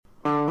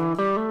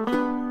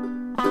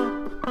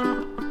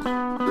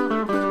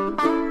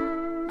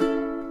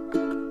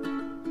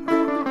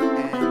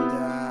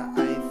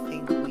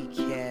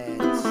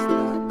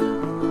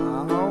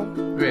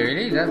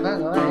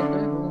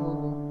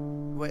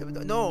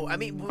No. I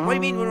mean, what do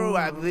you mean? We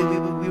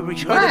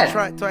recorded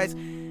What? twice.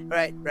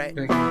 Right.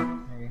 Okay.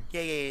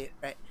 Okay.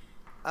 Yeah.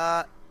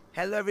 Right.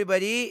 Hello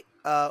everybody.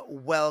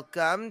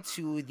 Welcome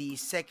to the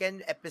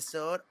second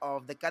episode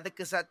of the Kata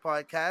Kesat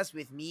podcast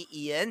with me,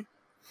 Ian.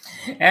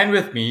 And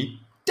with me,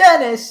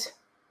 Dennis.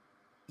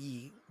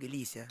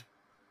 Gelis, yeah.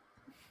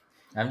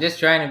 I'm just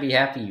trying to be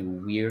happy, you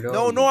weirdo.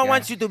 No You one got.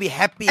 wants you to be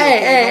happy. Hey,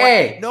 Okay, hey, no one,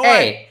 hey, no one.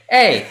 hey,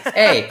 hey,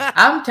 hey!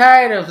 I'm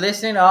tired of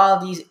listening to all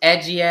these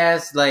edgy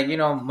ass,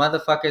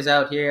 motherfuckers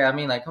out here. I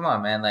mean, like, come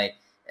on, man. Like,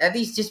 at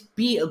least just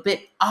be a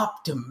bit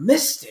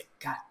optimistic.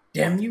 God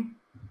damn you.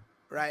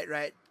 Right.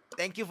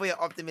 Thank you for your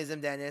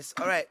optimism, Dennis.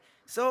 All right.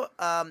 So,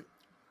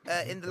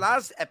 in the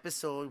last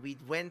episode, we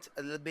went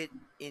a little bit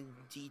in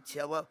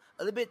detail. Well,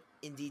 a little bit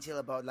in detail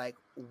about like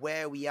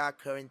where we are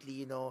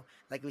currently.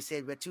 Like we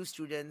said, we're two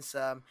students.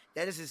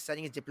 Dennis is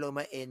studying his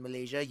diploma in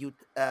Malaysia.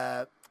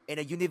 In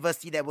a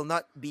university that will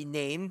not be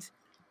named.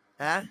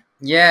 Huh?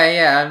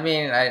 Yeah.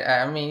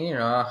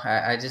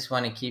 I just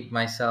want to keep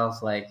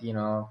myself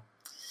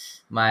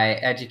my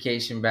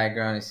education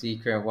background is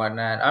secret and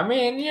whatnot. I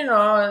mean,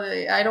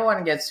 I don't want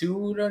to get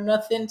sued or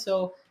nothing,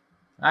 so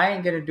I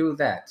ain't gonna do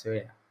that. So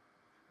yeah.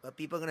 But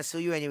people are gonna sue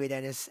you anyway,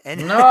 Dennis.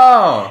 And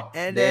No,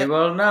 and they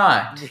will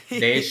not.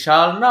 They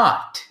shall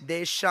not.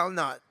 they shall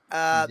not.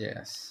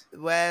 Yes.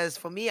 Whereas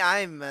for me,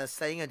 I'm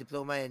studying a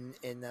diploma in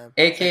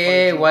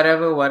AKA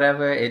psychology.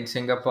 whatever in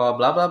Singapore,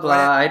 blah blah What?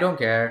 blah. I don't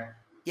care.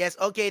 Yes.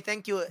 Okay.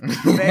 Thank you.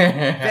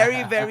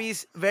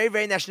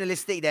 Very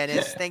nationalistic,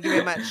 Dennis. Thank you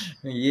very much.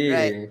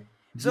 Right. Yeah.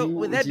 So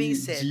with that being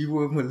said,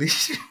 Jiwa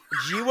Malaysia.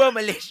 Jiwa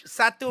Malaysia,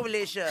 Satu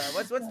Malaysia.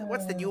 What's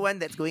the new one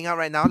that's going out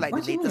right now? Like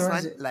What the do you mean? latest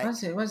one? Like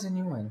What's the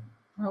new one?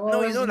 no,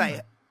 What's the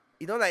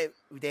new one? like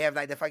they have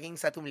like the fucking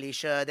Satu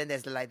Malaysia. Then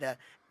there's the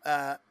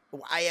uh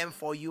I am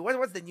for you.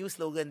 What's the new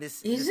slogan?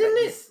 Isn't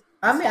it?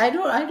 I mean, I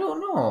don't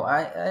know.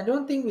 I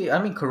don't think we. I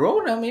mean,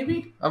 Corona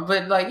maybe,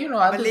 but other than that,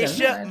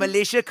 I don't.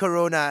 Malaysia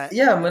Corona.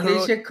 Yeah,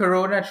 Malaysia,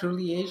 Corona,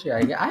 truly Asia.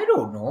 I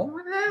don't know.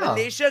 What the hell?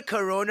 Malaysia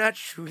Corona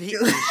truly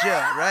Asia,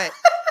 right?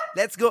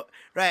 Let's go.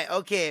 Right,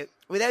 okay.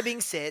 With that being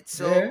said,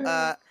 so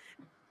Yeah.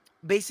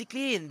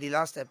 basically in the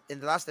last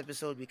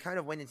episode we kind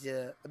of went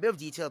into a bit of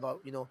detail about,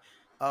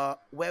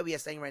 where we are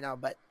staying right now,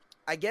 but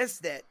I guess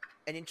that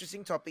an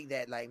interesting topic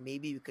that like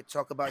maybe we could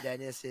talk about,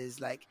 Dennis, is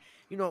like,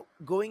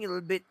 going a little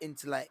bit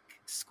into like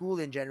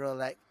school in general,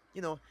 like,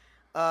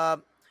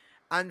 um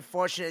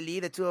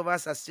unfortunately the two of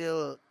us are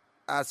still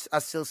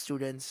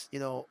students.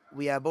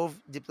 We are both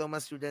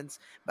diploma students,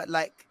 but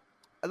like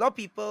a lot of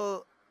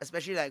people,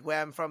 especially like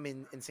where I'm from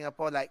in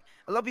Singapore, like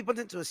a lot of people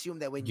tend to assume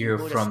that when you You're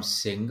go to from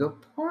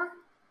Singapore?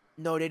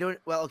 no, they don't.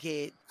 Well,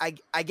 okay, I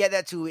get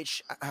that too,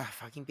 which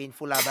fucking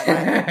painful lah. But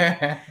like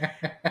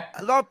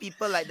a lot of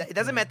people like that. It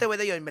doesn't matter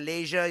whether you're in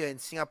Malaysia, you're in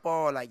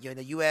Singapore, or like you're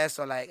in the US,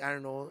 or like I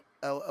don't know.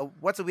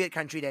 What's a weird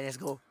country? Then let's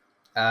go.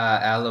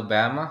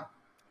 Alabama.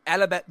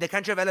 Alabama, the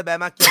country of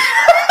Alabama.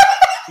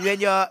 When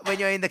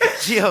you're in the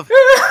country of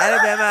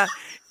Alabama,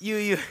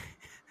 you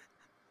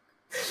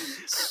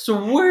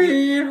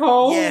Sweet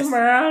home yes,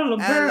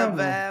 Alabama.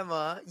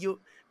 Alabama.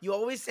 You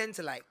always tend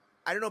to like,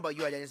 I don't know about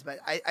you, Dennis, but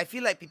I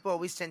feel like people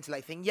always tend to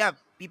like think, yeah,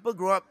 people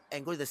grow up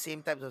and go to the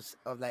same types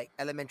of like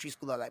elementary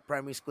school or like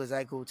primary school as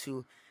I go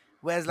to.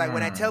 Whereas like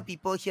when I tell Hmm.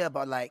 people here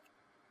about like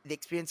the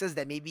experiences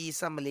that maybe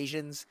some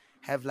Malaysians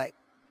have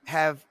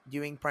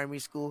during primary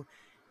school,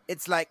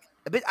 it's like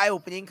a bit eye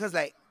opening because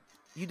like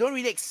you don't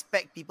really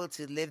expect people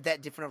to live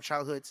that different of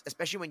childhoods,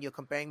 especially when you're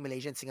comparing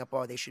Malaysia and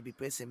Singapore. They should be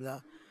pretty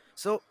similar.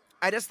 So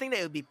I just think that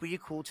it would be pretty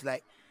cool to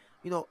like,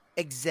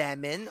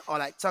 examine or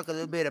like talk a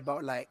little bit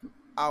about like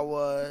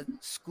our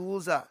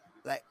schools are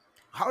like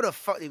how the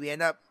fuck did we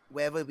end up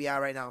wherever we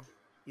are right now?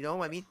 You know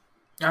what I mean?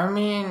 I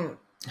mean,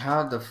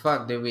 how the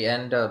fuck did we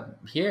end up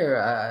here?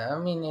 I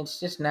mean,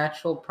 it's just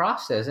natural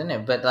process, isn't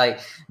it? But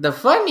like the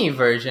funny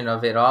version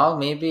of it all,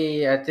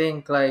 maybe I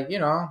think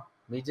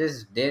we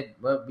just did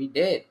what we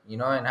did, in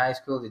high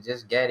school to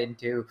just get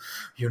into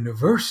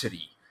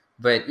university.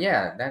 But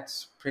yeah,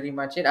 that's pretty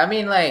much it. I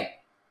mean,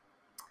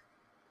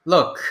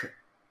 look,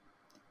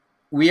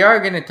 we are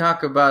going to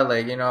talk about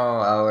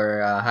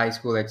our high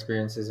school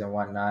experiences and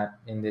whatnot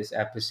in this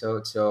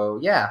episode, so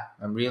yeah,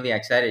 I'm really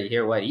excited to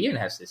hear what Ian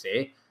has to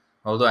say,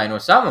 although I know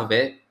some of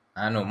it.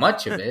 I don't know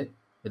much of it,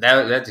 but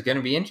that's going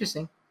to be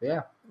interesting. So,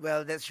 yeah.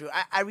 Well, that's true.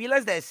 I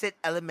realized that I said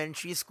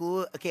elementary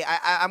school. Okay,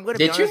 I'm gonna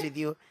be Did honest you? with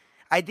you.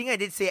 I think I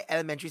did say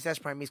elementary slash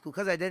primary school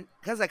because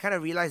I kind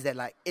of realized that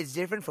like it's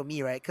different for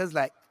me, right? Because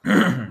like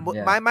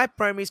Yeah. my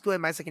primary school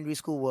and my secondary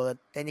school were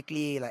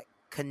technically like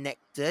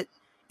connected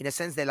in a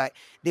sense that like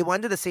they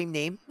wanted the same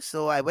name.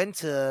 So I went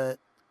to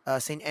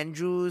St.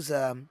 Andrews,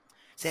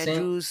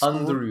 St. School,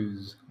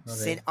 Andrews.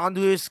 St. Okay.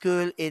 Andrews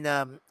School in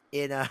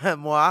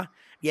Moa.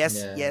 Yeah.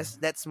 Yes,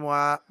 that's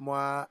Moa,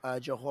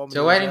 Johor,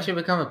 So why didn't Malaysia. you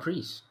become a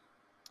priest?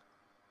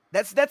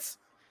 That's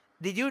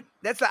did you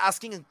that's like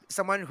asking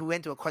someone who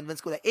went to a convent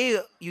school like, hey,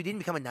 you didn't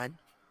become a nun?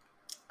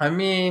 I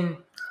mean,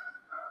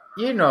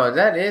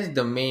 that is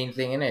the main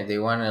thing in it. They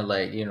want to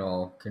like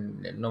no,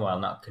 well,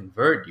 not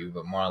convert you,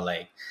 but more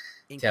like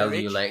tell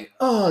you Encourage like,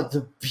 oh,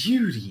 the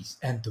beauties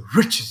and the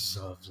riches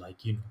of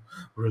like or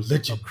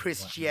religion and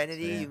whatnot.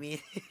 So Christianity, yeah, you mean?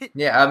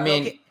 yeah. I Well,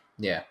 okay. mean,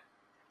 yeah.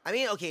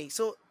 Okay,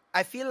 so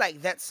I feel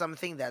like that's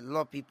something that a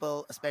lot of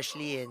people,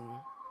 especially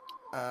in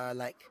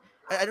like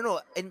I don't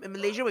know, in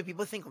Malaysia when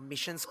people think of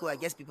mission school, I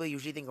guess people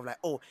usually think of like,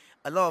 oh,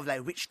 a lot of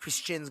like rich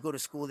Christians go to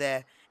school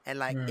there, and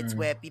like it's Hmm.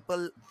 where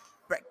people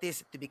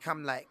practice to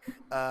become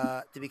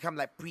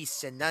like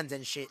priests and nuns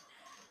and shit.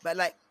 But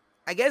like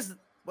I guess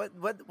what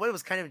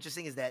was kind of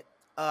interesting is that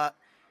uh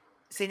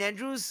St.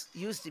 Andrews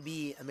used to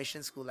be a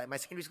mission school. Like my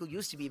secondary school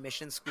used to be a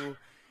mission school,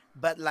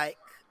 but like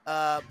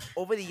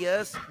over the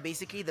years,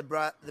 basically the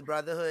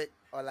brotherhood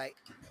or like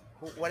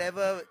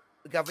whatever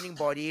governing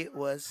body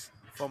was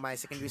for my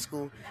secondary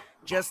school,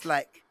 just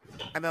like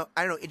I don't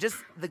know, it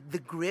just the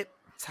grip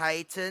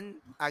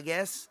tightened, I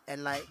guess,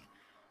 and like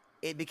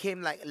it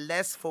became like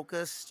less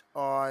focused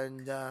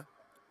on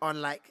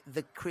like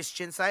the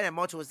Christian side and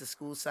more towards the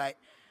school side.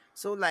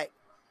 So like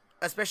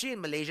especially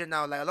in Malaysia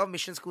now, like a lot of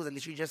mission schools are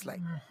literally just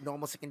like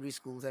normal secondary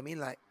schools. I mean,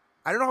 like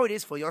I don't know how it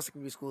is for your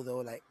secondary school though.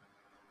 Like,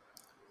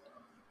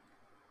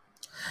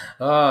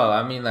 Oh,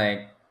 I mean,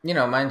 like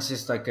mine's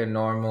just like a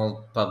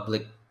normal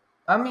public.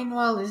 I mean,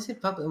 well, is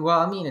it public? Well,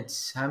 I mean, it's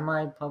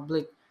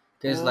semi-public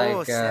because oh,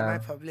 like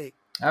semi-public.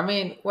 I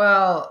mean,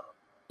 well,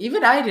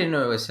 even I didn't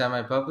know it was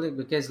semi-public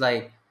because,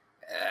 like,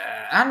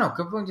 I don't know,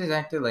 Kapung just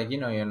acted like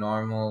your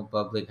normal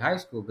public high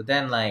school, but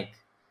then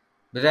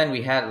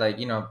we had like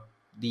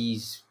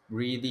these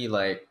really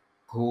like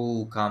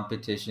cool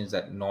competitions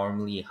that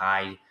normally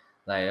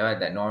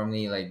that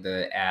normally like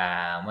the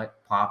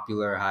what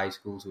popular high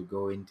schools would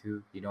go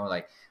into.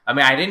 Like I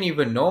mean, I didn't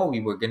even know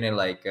we were gonna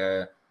like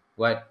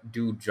what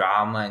do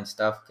drama and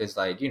stuff because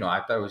like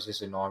I thought it was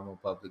just a normal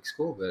public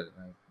school, but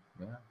like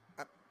yeah.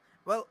 Uh,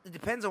 well, it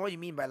depends on what you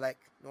mean by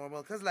like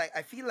normal. Cause like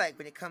I feel like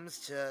when it comes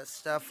to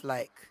stuff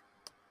like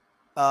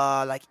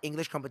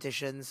English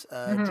competitions,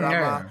 Mm-hmm, drama,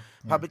 yeah,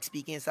 yeah. public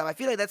speaking and stuff, I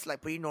feel like that's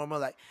like pretty normal.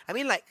 Like I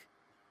mean, like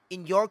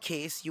in your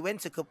case, you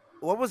went to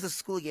what was the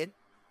school again?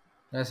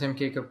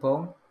 SMK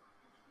Kapong.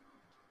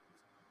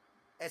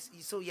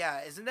 So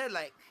yeah, isn't that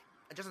like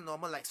just a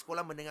normal like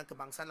Sekolah Menengah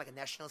Kebangsaan, like a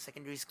national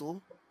secondary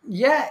school?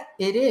 Yeah,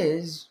 it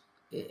is.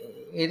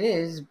 It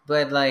is,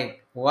 but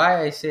like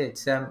why I say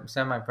it's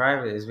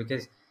semi-private is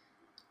because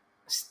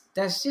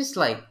that's just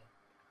like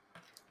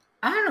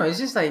I don't know. It's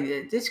just like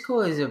this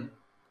school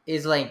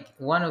is like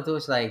one of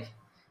those like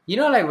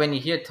like when you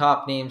hear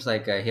top names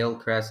like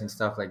Hillcrest and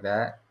stuff like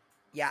that.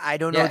 Yeah, I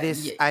don't know Yeah,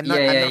 this. yeah, I'm yeah, not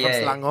from yeah.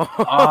 Selangor.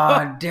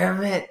 Oh,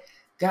 damn it.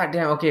 God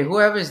damn. Okay,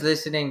 whoever's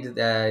listening to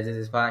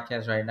this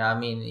podcast right now, I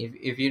mean,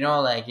 if you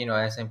know, like,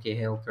 SMK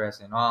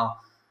Hillcrest and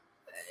all,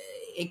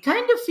 it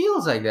kind of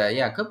feels like that.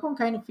 Yeah, Kapong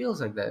kind of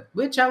feels like that,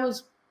 which I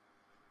was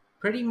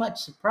pretty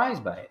much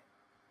surprised by it.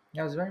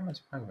 I was very much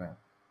surprised by it.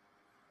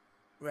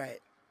 Right.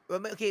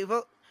 Well, okay.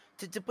 Well,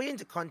 to put it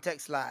into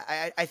context, like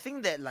I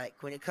think that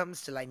like when it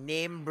comes to like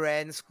name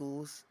brand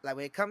schools, like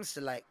when it comes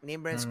to like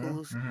name brand Mm-hmm,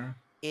 schools mm-hmm,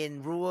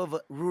 in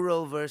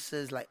rural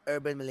versus like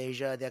urban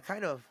Malaysia, they're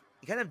kind of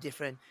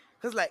different.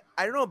 Cause like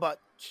I don't know about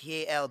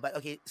KL, but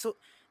okay. So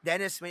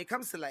Dennis, when it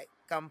comes to like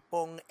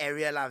kampong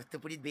area lah, to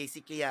put it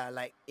basically,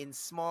 like in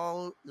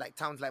small like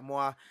towns like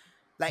Muar,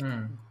 like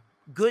mm,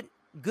 good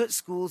good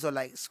schools or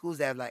like schools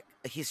that have like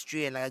a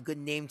history and like a good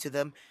name to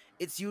them,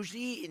 it's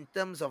usually in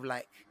terms of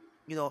like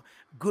you know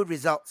good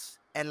results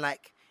and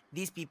like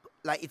these people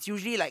like it's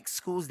usually like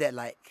schools that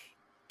like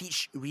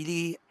teach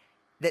really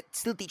that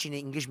still teach in the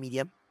English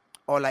medium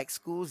or like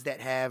schools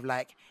that have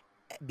like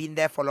been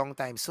there for a long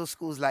time. So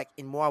schools like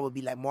in Moa will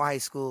be like Moa High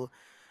School,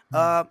 mm.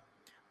 uh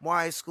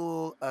Moa High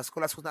School,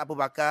 Sekolah Sultan Abu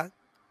Bakar,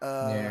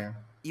 uh Yeah.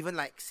 even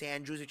like St.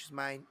 Andrews, which is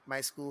my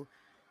school,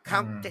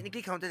 Mm.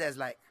 technically counted as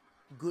like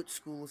good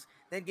schools.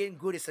 Then again,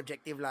 good is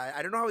subjective lah.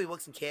 I don't know how it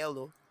works in KL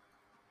though.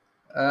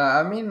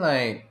 I mean,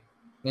 like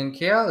in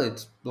KL,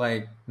 it's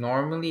like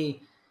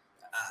normally.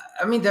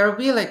 I mean, there'll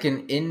be like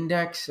an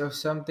index of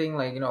something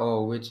like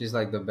oh, which is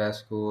like the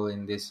best school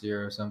in this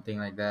year or something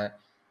like that,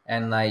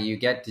 and like you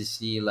get to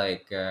see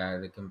like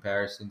the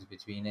comparisons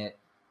between it.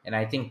 And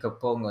I think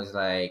Kapong was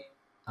like,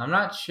 I'm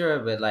not sure,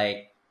 but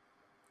like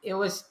it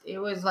was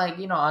like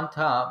on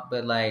top,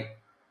 but like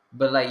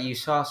you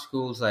saw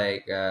schools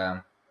like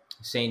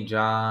St.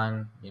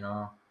 John,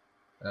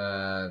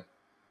 uh,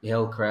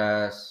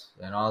 Hillcrest,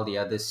 and all the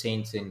other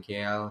saints in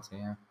KL. So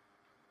yeah,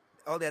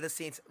 All the other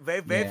saints,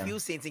 very yeah. few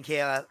saints in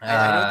KL.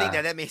 I don't think Uh, there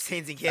are that many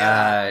saints in KL.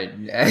 uh,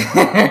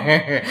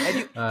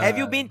 Have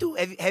you uh, been to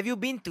have you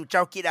been to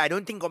Chowkit? I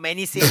don't think got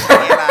many saints in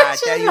KL. I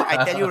tell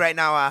you right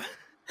now.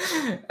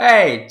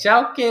 hey,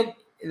 Chowkit,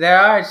 there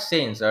are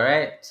saints, all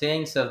right,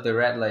 saints of the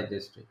red light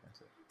district.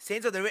 That's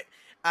Saints of the Red. it.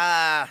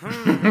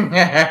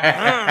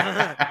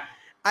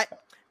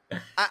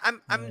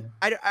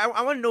 I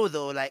I want to know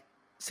though. Like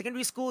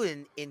secondary school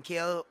in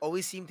KL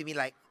always seemed to me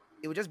like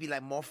it would just be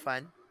like more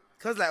fun.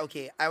 Cause like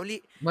okay,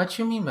 What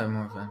you mean by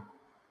more fun?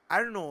 I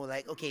don't know.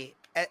 Like okay,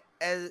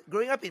 as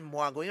growing up in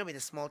Moa, growing up in a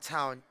small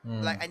town,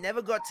 Mm. like I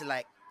never got to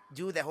like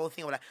do that whole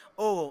thing of like,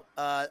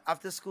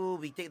 after school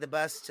we take the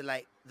bus to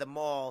like the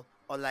mall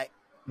or like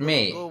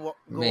go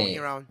walking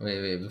around.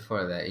 Wait,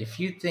 before that. If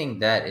you think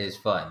that is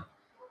fun,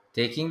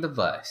 taking the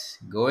bus,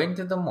 going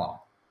to the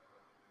mall,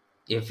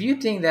 if you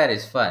think that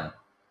is fun,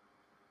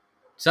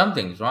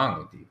 something's wrong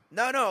with you.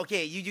 No, no,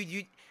 okay.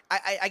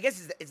 I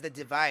guess it's the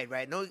divide,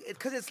 right? No,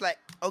 because it's like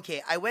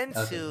okay, I went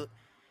Okay. to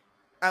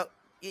uh,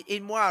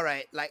 in Moa,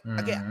 right? Like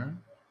okay, Mm-hmm.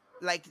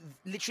 like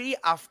literally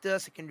after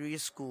secondary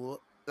school,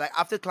 like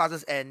after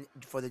classes end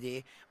for the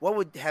day, what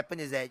would happen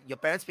is that your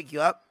parents pick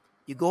you up,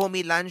 you go home,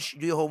 eat lunch,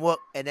 do your homework,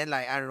 and then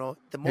like I don't know,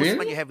 the most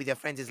fun Really? you have with your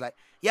friends is like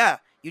yeah,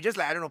 you just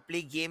like I don't know,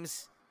 play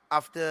games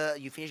after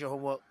you finish your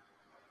homework,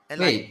 and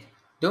like Wait,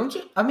 don't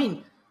you? I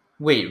mean,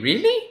 wait,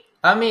 really?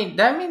 I mean,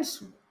 that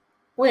means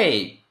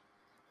wait.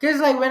 Because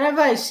like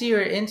whenever I see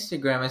your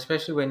Instagram,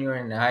 especially when you were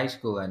in high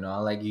school and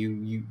all, like I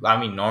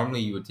mean, normally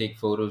you would take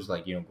photos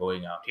like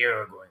going out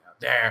here, going out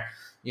there,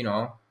 you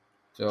know.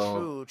 So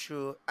true,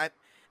 true. I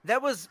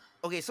that was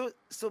okay. So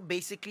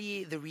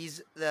basically, the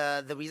reason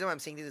why I'm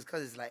saying this is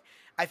because it's like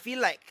I feel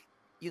like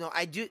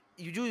I do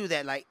you do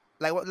that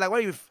what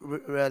are you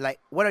like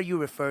what are you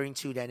referring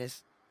to,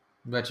 Dennis?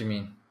 what you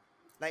mean?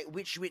 Like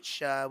which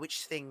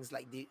things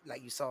like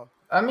like you saw?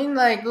 I mean,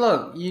 like,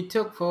 look, you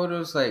took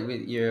photos like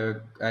with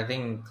your, I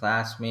think,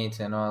 classmates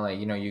and all. Like,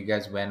 you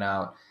guys went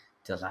out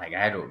to like,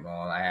 I don't know.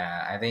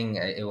 I think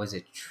it was a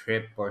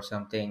trip or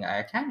something.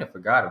 I kind of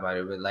forgot about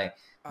it, but like,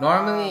 Ah,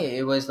 normally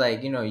it was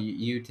like,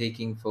 you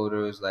taking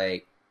photos.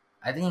 Like,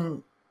 I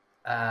think,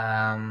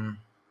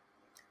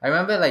 I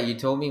remember like you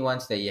told me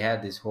once that you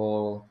had this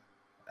whole,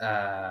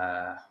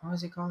 what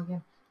was it called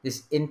again?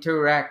 This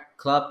interact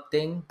club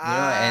thing,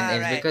 and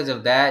it's right, because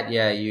of that,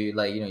 yeah, you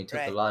like, you took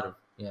a right. lot of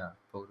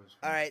photos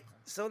All from right.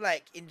 So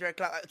like indirect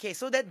cloud. Okay,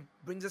 so that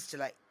brings us to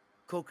like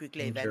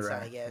co-curricular events,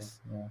 I interact. Yeah, guess.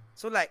 yeah.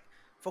 So like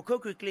for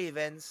co-curricular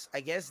events,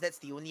 I guess that's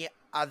the only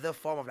other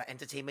form of like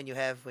entertainment you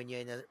have when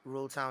you're in a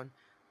rural town,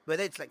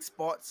 whether it's like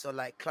sports or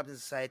like clubs and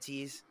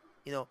societies.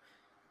 You know,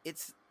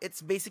 it's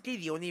basically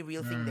the only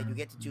real thing that you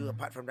get to do Mm.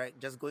 apart from like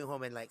just going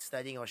home and like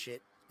studying or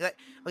shit. Like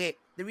okay,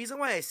 the reason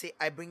why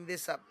I bring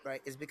this up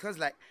right is because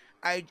like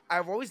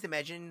I've always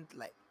imagined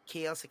like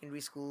KL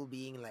secondary school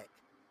being like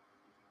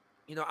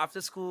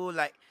after school,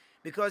 like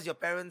because your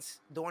parents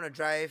don't want to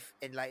drive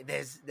and like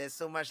there's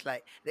so much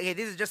like okay,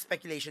 this is just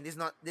speculation. This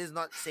is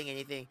not saying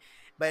anything,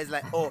 but it's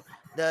like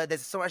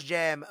there's so much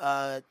jam.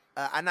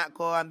 Anak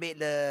ko ambil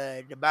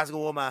the bus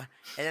go home and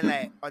then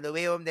like on the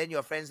way home, then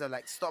your friends are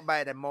like stop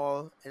by at the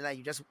mall and like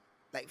you just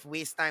like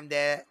waste time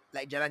there,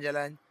 like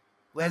jalan-jalan.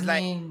 I Whereas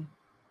like mean,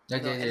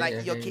 okay, and like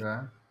yeah, your okay, kid, go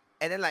on.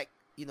 and then like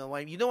you know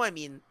what I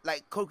mean,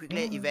 like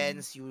co-curricular Mm,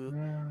 events, you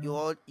you mm,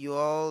 all you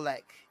all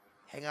like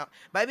hang out.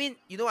 But I mean,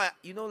 what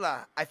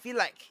lah, I feel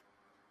like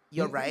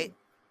you're right.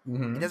 It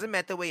mm-hmm. doesn't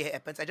matter where it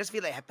happens. I just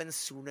feel like it happens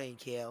sooner in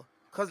KL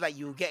because like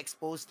you get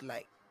exposed to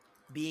like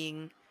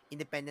being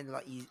independent a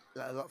lot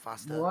like, a lot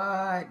faster.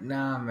 What?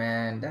 Nah,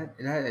 man.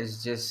 That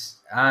is just,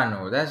 I don't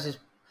know. That's just,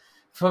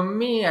 for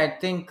me. I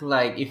think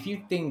like if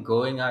you think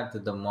going out to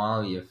the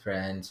mall with your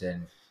friends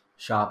and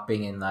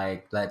shopping in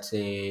like, let's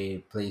say,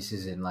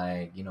 places in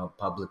like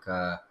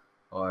Publica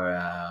or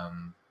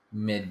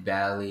Mid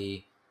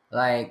Valley,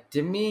 like,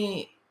 to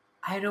me,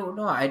 I don't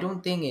know. I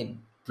don't think it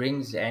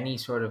brings any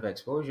sort of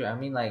exposure. I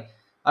mean, like,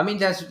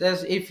 that's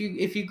if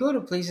you go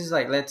to places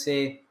like, let's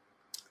say,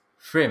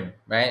 Frim,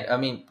 right? I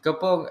mean,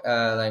 Kapog,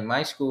 like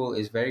my school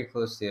is very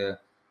close to.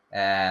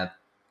 Uh,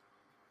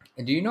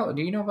 do you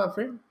know about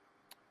Frim?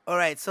 All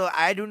right, so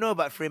I do know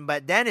about Frame,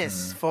 but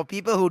Dennis, Mm. for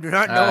people who do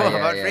not Oh know yeah,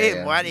 about yeah, Frame,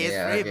 yeah, what is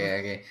yeah. Frame? Okay,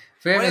 okay.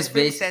 Frim What is does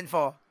Frame basic. stand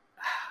for?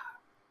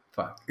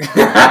 Fuck.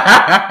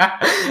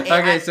 Hey,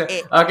 Okay, so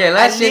okay,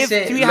 I let's just live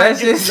say, let's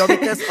 300 just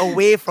kilometers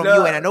away from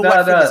you, and I no, know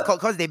what no, Frame is no. called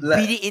because they beat Le-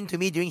 it into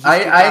me during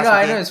history I know, class.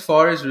 I know Okay, it's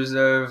Forest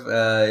Reserve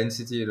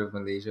Institute of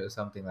Malaysia or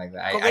something like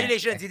that.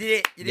 congratulations, you did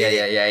it, you Yeah, did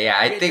yeah, it. yeah, yeah.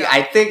 I Great think job,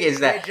 I think it's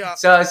that. great job.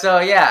 So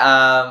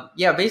yeah,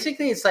 yeah.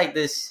 Basically, it's like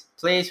this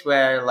place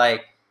where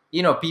like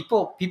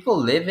people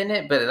live in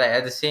it, but like,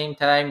 at the same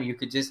time, you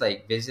could just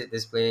like visit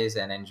this place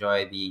and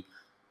enjoy the,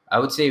 I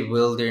would say,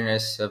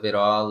 wilderness of it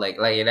all. Like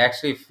it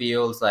actually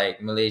feels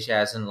like Malaysia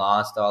hasn't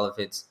lost all of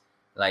its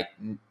like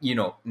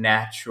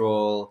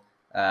natural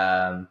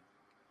um,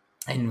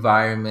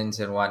 environments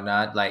and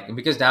whatnot. Like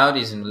because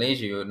nowadays in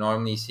Malaysia, you would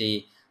normally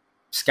see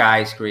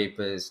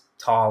skyscrapers,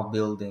 tall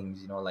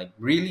buildings, like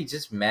really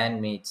just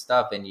man-made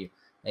stuff, and you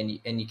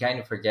kind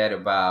of forget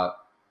about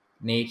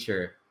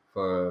nature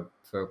for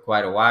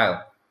quite a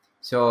while.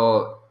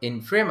 So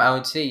in Frim, I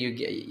would say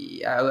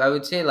I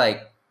would say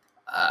like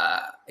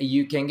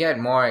you can get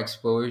more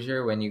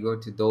exposure when you go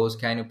to those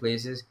kind of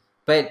places.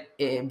 But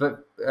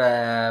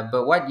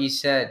what you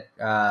said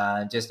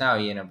just now,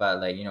 Ian, about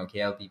like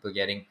KL people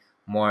getting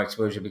more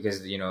exposure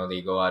because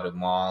they go out of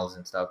malls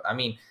and stuff. I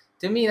mean,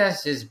 to me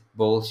that's just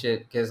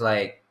bullshit because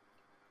like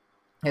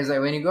it's like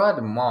when you go out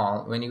to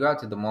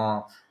the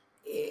mall,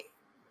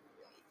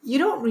 you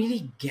don't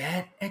really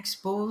get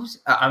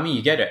exposed. I mean,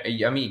 you get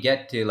it. I mean, you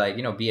get to like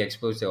be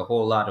exposed to a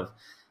whole lot of,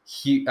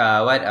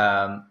 what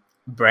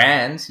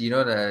brands. To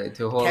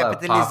a whole lot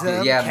of popular.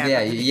 Capitalism, Yeah,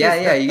 yeah, yeah,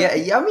 capitalism. yeah. You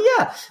get. Yeah, I mean,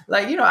 yeah.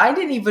 Like I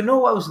didn't even know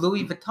what was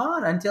Louis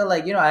Vuitton until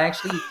like I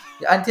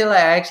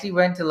actually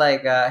went to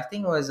like I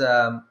think it was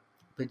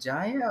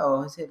Bajaya,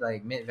 or was it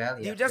like Mid Do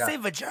Valley? I you just say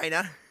forgot.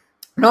 vagina?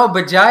 No,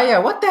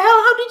 Bajaya. What the hell?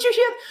 How did you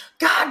hear?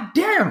 God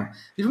damn!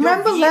 No,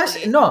 Remember V. last?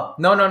 Okay, No,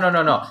 no, no, no,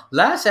 no, no.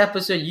 Last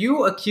episode,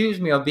 you accused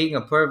me of being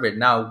a pervert.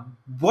 Now,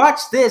 watch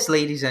this,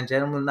 ladies and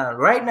gentlemen. Now,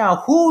 right now,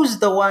 who's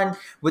the one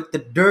with the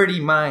dirty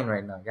mind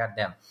right now? God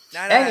damn.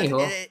 no, no, no.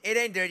 Anywho, It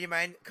ain't dirty,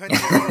 man. Continue.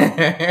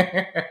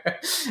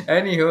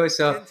 anywho,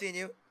 so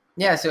Continue.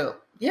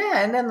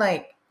 yeah, and then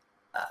like,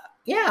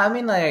 yeah, I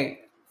mean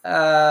like,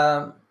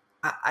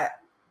 I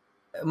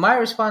my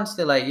response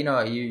to like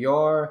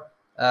your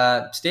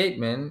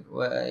statement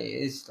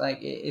is like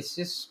it's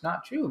just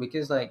not true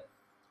because like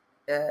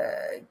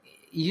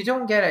you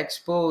don't get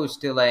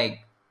exposed to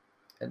like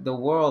the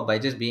world by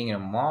just being in a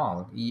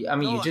mall. I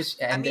mean, you No,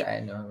 just I end. mean, I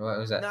know what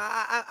was no,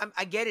 that?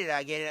 I get it.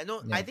 I get it.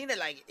 No, I Yeah. think that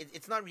like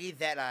it's not really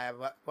that.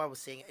 What I was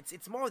saying.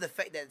 It's more of the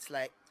fact that it's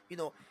like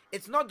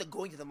it's not the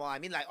going to the mall. I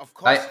mean, like of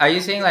course Are you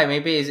you saying get. like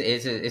maybe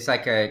it's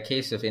like a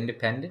case of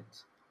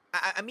independence?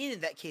 I mean, in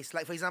that case,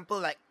 like for example,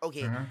 like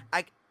okay, Mm-hmm.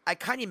 I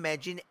can't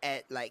imagine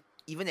at like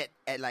even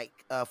at like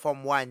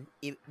form one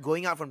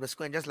going out from the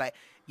school and just like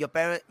your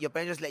parents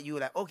just let you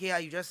like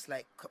okay, you just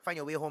like find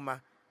your way home,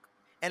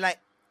 and like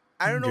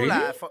I don't know Really?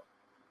 lah. For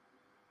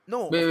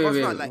no, Wait, of wait, course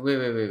wait, not. Like wait,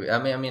 wait, wait, wait.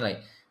 I mean,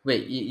 like,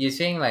 wait. You're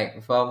saying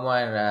like from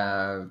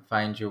one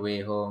find your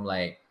way home.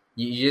 Like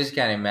you just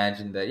can't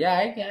imagine that. Yeah,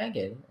 I get it. I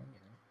get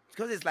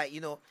because it's like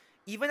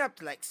even up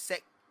to like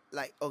sec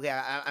like okay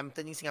I'm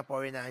turning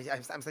Singaporean now.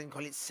 I'm starting to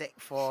call it sec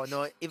 4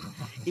 no if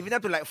even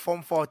up to like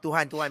form 4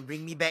 Tuhan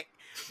bring me back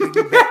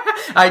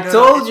it. I no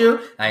told it's you.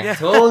 I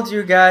told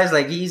you guys.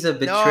 Like he's a no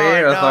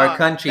betrayer of our no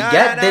country. no no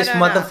Get no this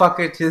no no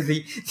motherfucker to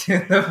the to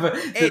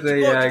hey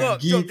the cukup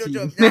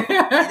guillotine.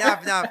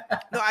 enough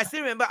no I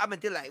still remember up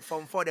until like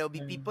form 4 there will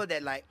be people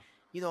that like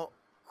you know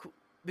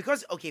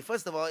because okay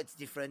first of all it's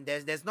different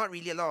there's not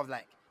really a lot of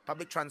like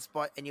public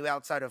transport anywhere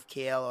outside of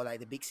KL or like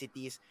the big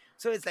cities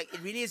so it's like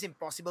it really is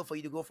impossible for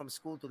you to go from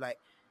school to like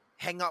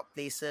hang out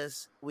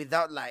places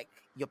without like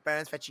your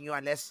parents fetching you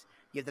unless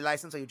you have the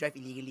license or you drive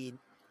illegally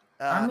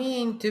I uh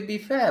mean, to be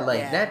fair, like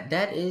yeah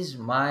that is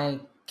my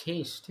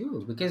case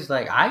too. Because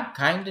like I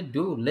kind of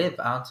do live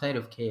outside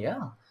of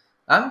KL.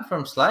 I'm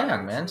from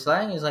Slayang, true man. true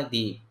Slayang is like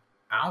the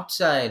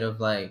outside of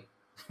like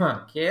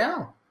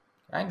KL,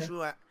 kind of.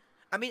 true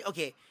I mean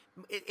okay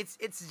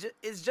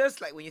it's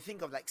just like when you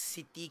think of like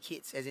city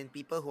kids as in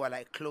people who are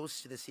like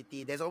close to the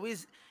city there's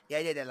always the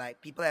idea that like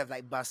people have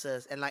like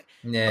buses and like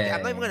okay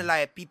I'm not even gonna Yeah.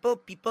 lie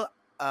people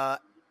uh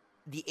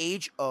the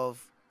age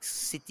of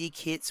city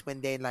kids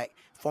when they're in like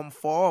form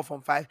 4 or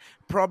form 5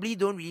 probably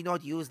don't really know how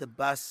to use the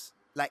bus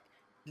like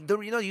don't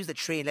really know how to use the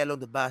train let alone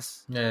the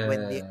bus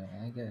when they Yeah,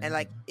 I get and it.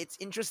 like it's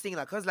interesting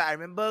like because like I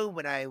remember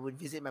when I would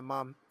visit my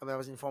mom when I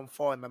was in form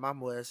 4 and my mom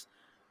was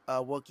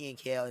working in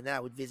KL and then I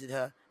would visit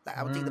her like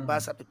I would take the Mm.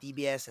 bus up to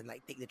TBS and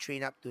like take the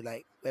train up to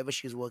like wherever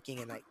she was working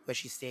and like where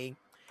she's staying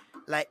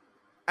like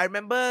I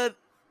remember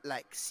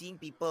like seeing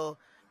people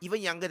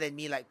even younger than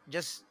me like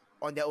just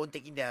on their own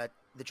taking the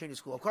train to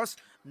school. Of course,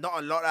 not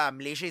a lot.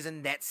 Malaysia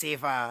isn't that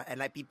safe. And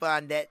like people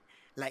aren't that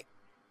like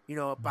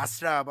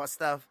pasra about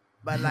stuff.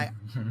 But like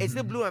it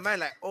still blew my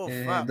mind. Like oh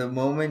fuck. The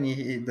moment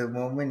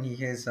you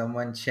hear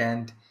someone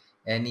chant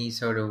any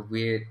sort of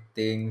weird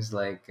things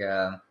like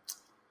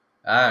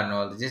I don't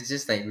know,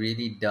 just like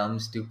really dumb,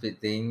 stupid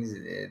things.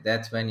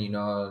 That's when you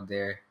know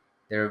they're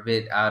a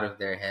bit out of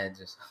their heads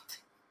or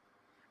something.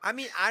 I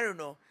mean I don't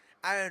know.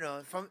 I don't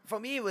know. For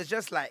me it was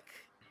just like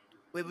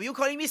wait were you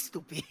calling me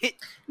stupid?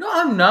 No,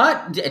 I'm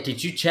not.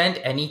 Did you chant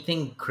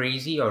anything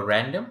crazy or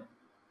random?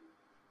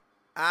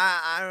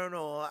 I don't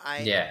know.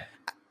 Yeah.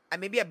 I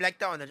maybe I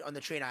blacked out on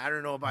the train. I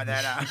don't know about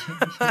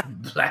that.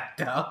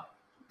 Blacked out.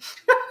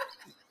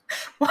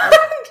 I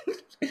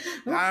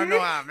What? I don't know.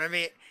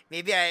 Okay.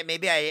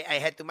 Maybe I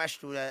had too much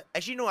to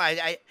actually no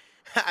I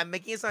I'm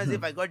making it sound as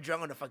if I got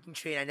drunk on the fucking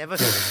train. I never.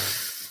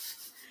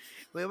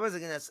 Wait, what was I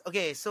gonna?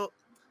 Okay, so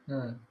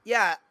Hmm.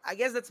 yeah, I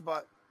guess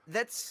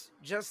that's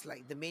just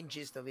like the main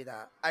gist of it.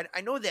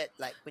 I know that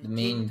like when The it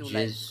came main to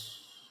like jizz.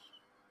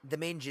 the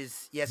main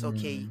gist. Yes,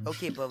 okay, Hmm.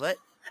 okay, pervert.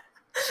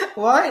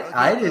 What? Okay,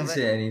 I didn't pervert.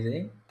 say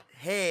anything.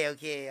 Hey,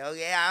 okay.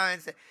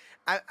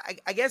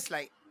 I guess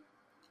like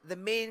the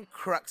main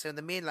crux and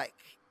the main like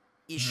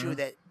issue Hmm.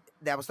 that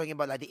I was talking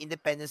about, like the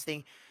independence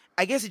thing,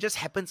 I guess it just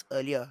happens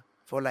earlier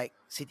for like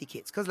city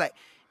kids, because like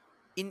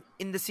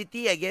in the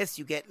city, I guess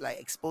you get like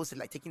exposed to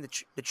like taking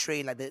the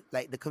train,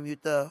 like the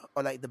commuter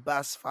or like the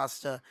bus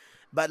faster,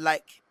 but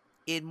like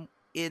in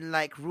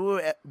like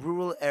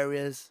rural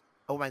areas.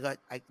 Oh my god,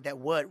 that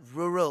word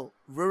rural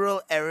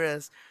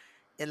areas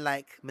in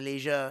like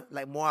Malaysia,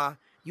 like Muar,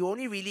 you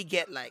only really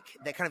get like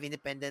that kind of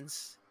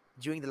independence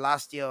during the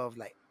last year of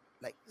like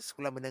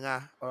sekolah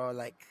menengah or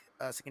like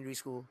secondary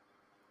school.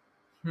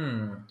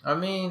 I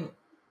mean,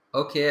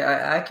 Okay,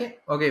 I can.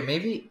 Okay,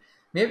 maybe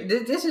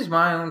this is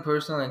my own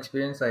personal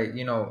experience. Like,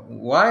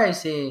 why I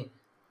say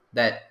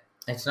that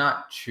it's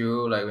not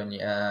true. Like when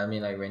you, I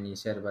mean, like when you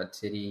said about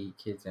city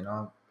kids and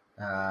all,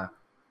 uh,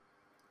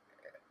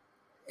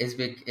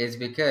 is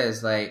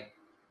because like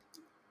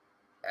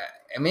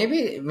maybe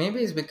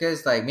it's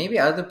because like maybe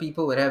other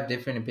people would have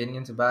different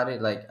opinions about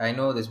it. Like I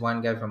know this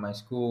one guy from my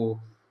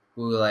school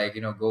who like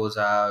goes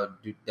out,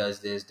 does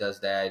this, does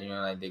that.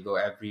 Like they go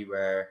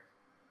everywhere,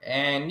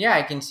 and yeah,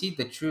 I can see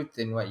the truth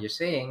in what you're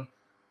saying.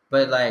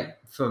 But Mm-hmm.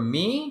 like for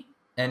me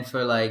and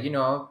for like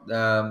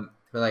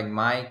for like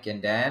Mike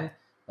and Dan,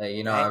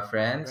 like Right, our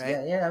friends, right.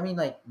 yeah. I mean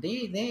like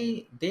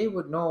they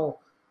would know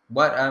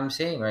what I'm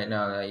saying right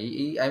now. Like,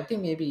 I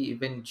think maybe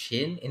even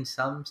Chin in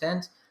some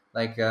sense,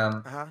 like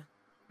Uh-huh.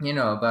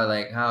 about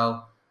like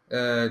how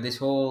this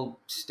whole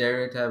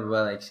stereotype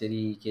about like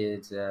city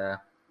kids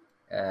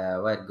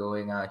what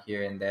going out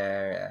here and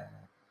there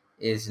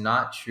is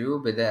not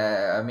true. But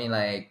I mean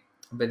like,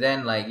 but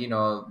then like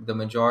the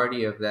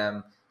majority of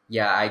them,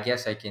 yeah, I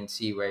guess I can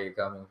see where you're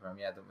coming from.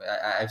 Yeah,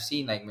 I've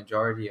seen like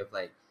majority of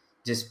like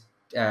just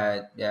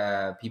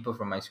people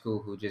from my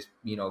school who just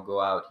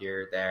go out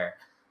here there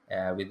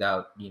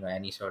without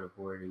any sort of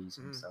worries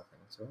and Mm. stuff.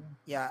 And so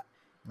Yeah.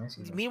 I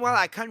see that. Meanwhile,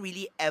 I can't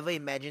really ever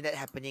imagine that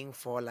happening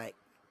for like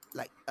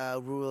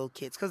rural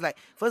kids. Cause like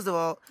first of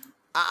all,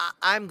 I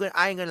ain't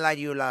gonna lie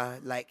to you lah.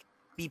 Like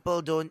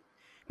people don't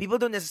people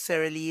don't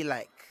necessarily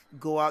like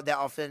go out that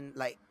often.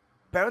 Like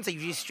parents are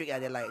usually strict.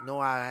 They're like,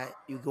 no,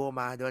 you go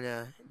ma.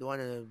 Don't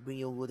wanna bring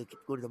you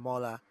go to the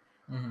mall lah.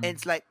 And Hmm.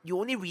 it's like you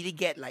only really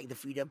get like the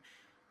freedom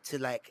to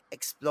like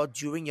explore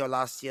during your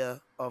last year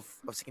of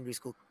secondary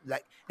school.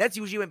 Like that's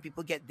usually when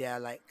people get their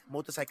like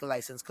motorcycle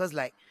license. Cause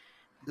like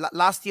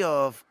last year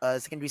of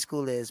secondary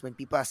school is when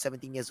people are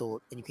 17 years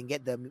old and you can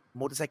get the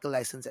motorcycle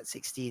license at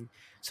 16.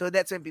 So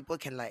that's when people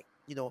can like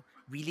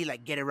really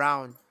like get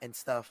around and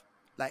stuff.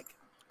 Like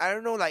I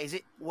don't know, like is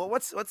it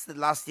what's the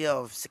last year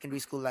of secondary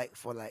school like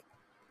for like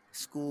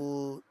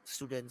school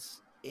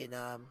students in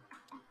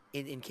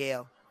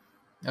KL?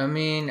 I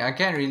mean, I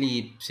can't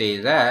really say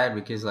that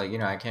because, like,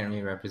 I can't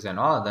really represent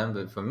all of them.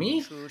 But for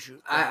me, True,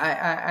 I, yeah.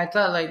 I, I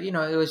thought, like,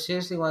 it was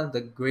seriously one of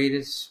the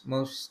greatest,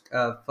 most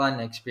fun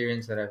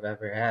experience that I've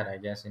ever had, I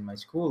guess, in my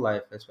school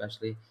life,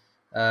 especially.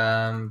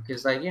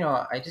 Because, like,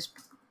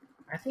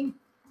 I think,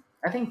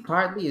 I think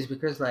partly is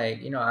because,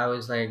 like, I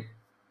was like,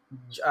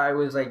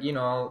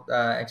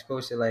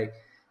 exposed to like,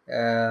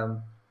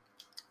 um,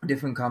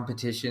 different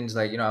competitions.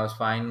 Like I was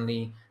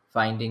finally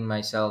finding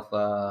myself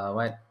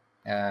what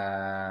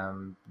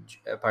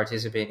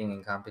participating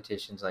in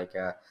competitions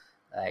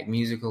like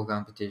musical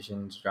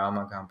competitions,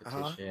 drama Uh-huh.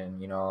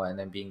 competition, and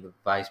then being the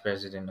vice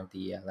president of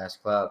the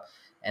last club,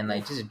 and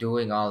like Oof. just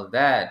doing all of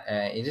that.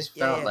 Yeah,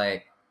 yeah.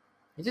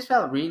 It just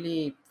felt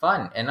really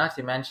fun. And not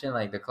to mention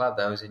like the club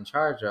that I was in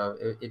charge of,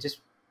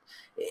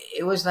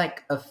 it was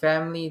like a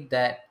family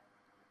that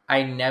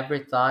I never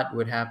thought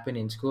would happen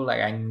in school.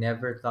 Like I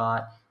never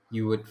thought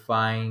you would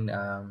find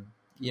a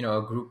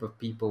group of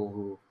people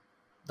who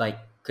like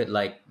could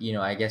like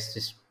I guess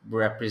just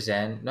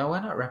represent, no, why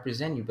not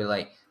represent you, but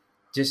like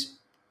just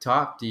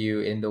talk to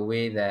you in the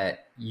way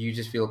that you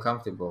just feel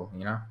comfortable,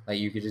 like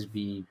you could just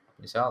be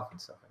yourself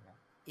and stuff like that.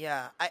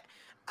 Yeah,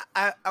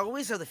 I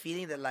always have the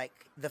feeling that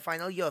like the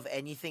final year of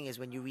anything is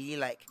when you really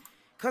like,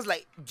 cause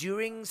like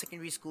during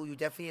secondary school you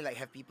definitely like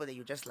have people that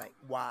you just like,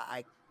 wow,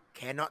 I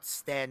cannot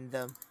stand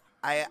them.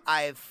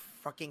 I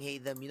fucking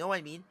hate them. You know what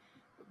I mean?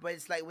 But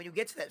it's like when you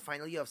get to that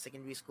final year of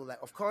secondary school, like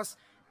of course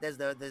there's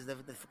the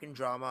freaking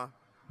drama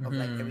of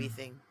like Hmm.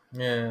 everything.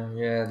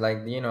 Yeah,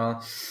 like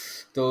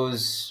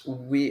those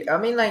we. I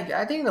mean, like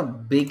I think the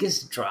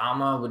biggest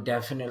drama would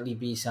definitely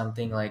be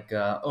something like,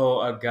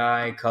 a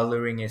guy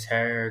coloring his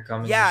hair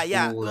coming to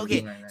Yeah. school and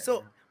Okay. being like that.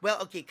 So,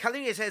 well, okay.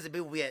 Coloring his hair is a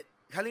bit weird.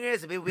 Coloring hair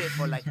is a bit weird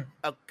for like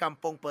a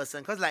kampong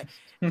person, cause like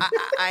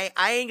I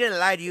ain't gonna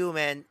lie to you,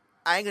 man.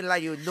 I ain't gonna lie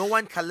to you. No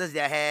one colors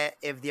their hair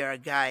if they're a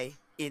guy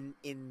in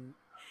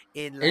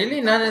like the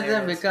Really, none kampong of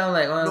them areas. become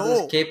like one of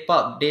those No,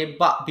 K-pop debut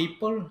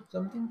people, or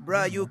something. I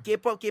bruh, don't you know.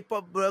 K-pop,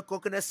 bruh.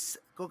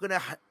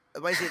 Coconut.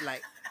 What is it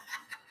like?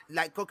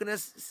 Like coconut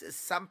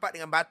sampat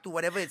dengan batu,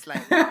 whatever. It's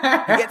like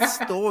you get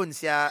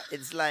stones. Yeah,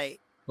 it's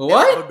like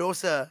that's What?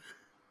 berdosa.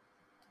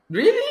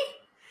 Really?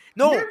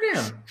 No,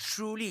 Goddamn.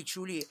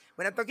 truly.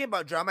 When I'm talking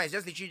about drama, it's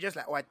just literally just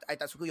like, oh, I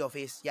tak suka your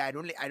face. Yeah, I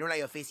don't like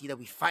your face either.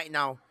 We fight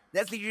now.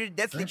 That's literally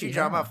Bloody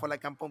drama hell. for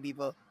like kampong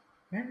people.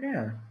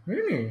 Goddamn.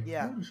 Really?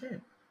 Yeah, Holy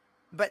shit.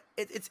 but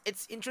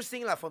it's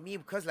interesting lah for me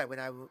because like when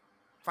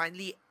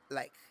finally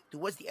like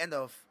towards the end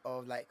of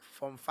like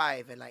form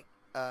five and like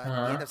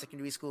the end Uh-huh. of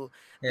secondary school,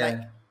 like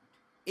Yeah.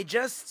 it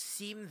just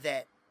seemed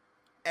that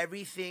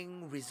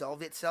everything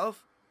resolved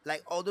itself.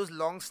 Like all those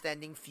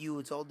long-standing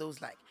feuds, all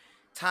those like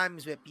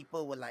times where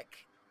people were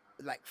like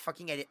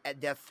fucking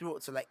at their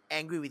throats or like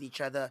angry with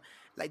each other,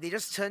 like they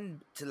just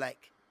turned to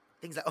like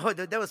things like, oh,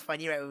 that was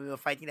funny, right? When we were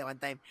fighting that one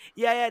time.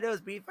 Yeah, that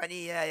was pretty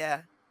funny.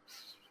 Yeah.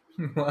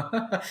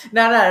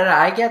 No,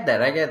 I get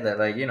that. I get that.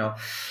 Like,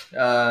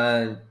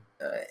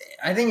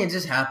 I think it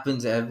just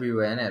happens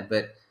everywhere, innit?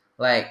 But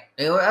like,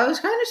 I was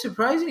kind of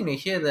surprising to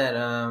hear that,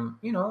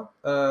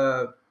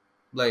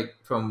 like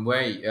from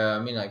where, I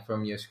mean, like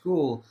from your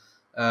school,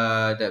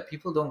 that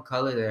people don't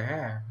color their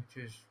hair,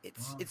 which is,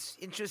 well, It's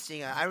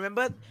interesting. I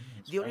remember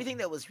it's the only thing striking.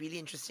 that was really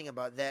interesting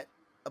about that,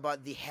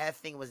 about the hair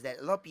thing, was that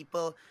a lot of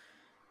people,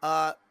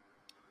 uh,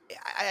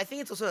 I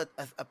think it's also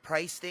a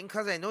price thing,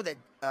 because I know that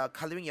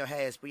coloring your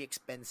hair is pretty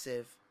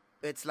expensive.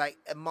 It's like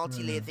a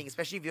multi-layer Hmm. thing,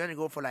 especially if you want to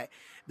go for like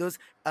those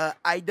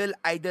idol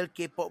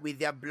K-pop with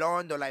their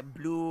blonde or like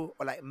blue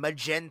or like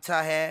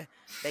magenta hair,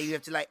 that you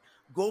have to like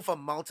go for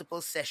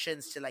multiple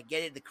sessions to like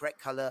get it the correct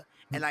color.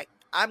 And like,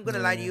 I'm gonna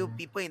lie to Yeah. you,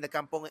 people in the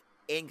kampong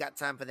ain't got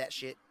time for that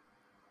shit.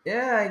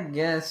 Yeah, I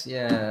guess.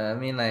 Yeah, I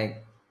mean,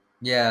 like,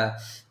 yeah.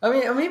 I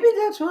mean, maybe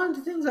that's one of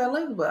the things I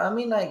like. But I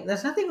mean, like,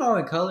 there's nothing wrong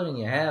with coloring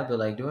your hair, but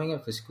like doing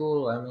it for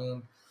school. I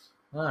mean,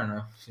 I don't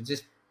know. It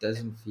just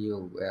doesn't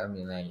feel. I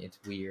mean, like, it's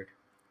weird.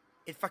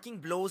 It fucking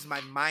blows my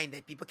mind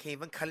that people can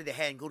even color their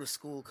hair and go to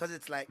school, because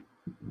it's like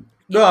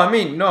No, it I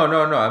mean, no,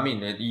 no, no. I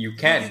mean, you you you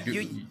can't do.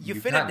 you You, you you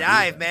finna can't do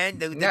dive, that. man.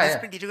 The Yeah, yeah,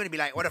 discipline teacher gonna be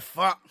like, what the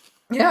fuck?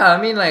 yeah.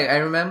 I mean, like, I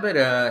remember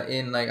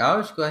in like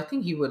our school, I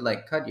think he would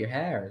like cut your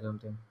hair or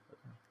something.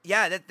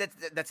 Yeah,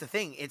 that's the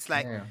thing. It's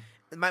like Yeah.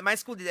 my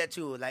school did that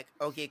too. Like,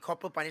 okay,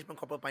 corporal punishment,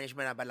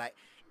 but like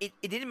it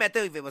didn't matter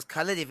if it was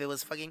colored, if it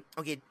was fucking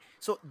okay.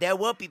 So there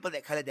were people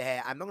that colored their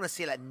hair. I'm not gonna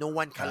say like no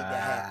one colored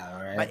their hair, Ah,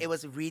 but right. it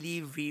was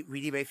really,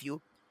 really very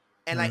few.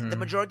 And like the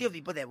Mm-hmm. majority of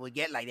people that would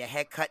get like their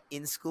hair cut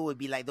in school would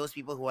be like those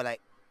people who are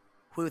like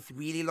who with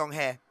really long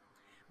hair.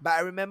 But I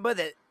remember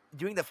that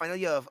during the final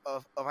year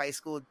of high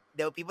school,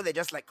 there were people that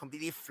just like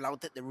completely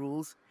flouted the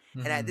rules.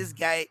 And Mm-hmm.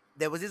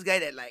 there was this guy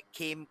that like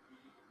came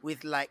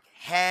with like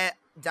hair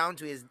down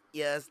to his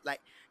ears,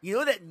 like you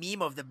know that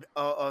meme of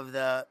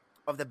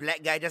the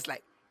black guy just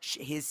like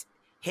his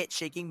head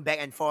shaking back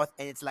and forth,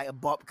 and it's like a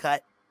bob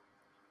cut.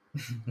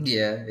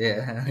 Yeah,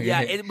 yeah.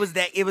 Yeah, it was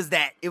that. It was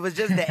that. It was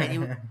just that,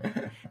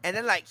 and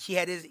then like he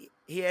had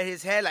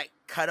his hair like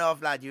cut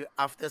off like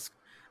after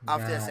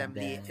God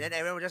assembly, and damn. then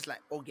everyone was just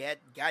like, oh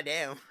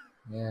goddamn.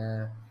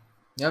 Yeah.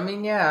 I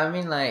mean, yeah. I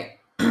mean, like,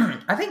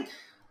 I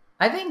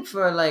think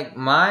for like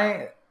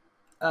my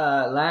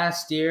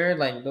last year,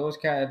 like those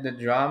kind of the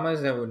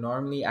dramas that would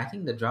normally, I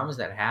think the dramas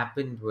that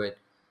happened would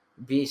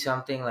be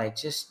something like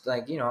just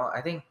like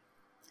I think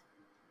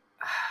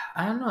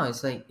I don't know.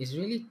 It's like it's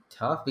really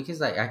tough because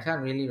like I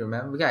can't really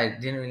remember because I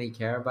didn't really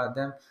care about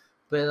them.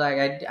 But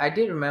like I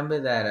did remember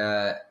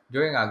that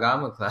during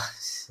agama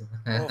class.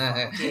 Oh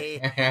fuck.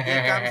 Okay,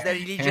 here comes the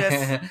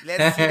religious.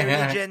 Let's see the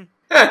religion.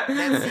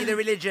 Let's see the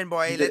religion,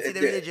 boy. Let's see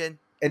the the, religion.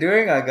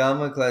 during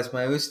agama class,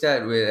 my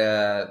ustad with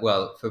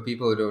well, for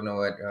people who don't know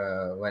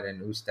what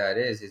an ustad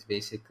is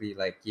basically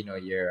like your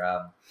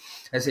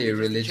let's say your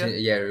Religious teacher.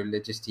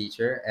 religious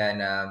teacher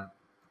and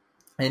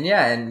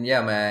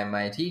yeah,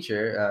 my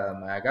teacher,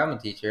 my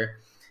agama teacher,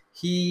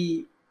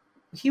 he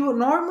he would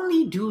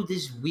normally do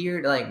this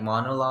weird like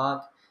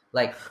monologue,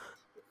 like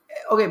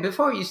okay,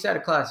 before you start a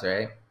class,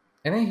 right?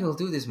 And then he'll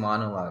do this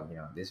monologue,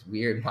 this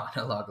weird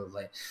monologue of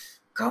like,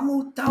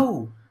 kamu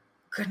tahu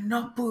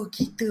kenapa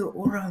kita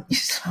orang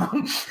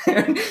Islam?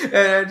 And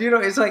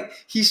it's like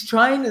he's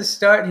trying to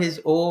start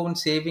his own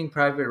Saving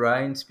Private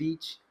Ryan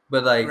speech,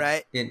 but like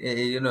Right. in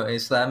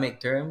Islamic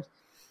terms.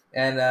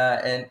 And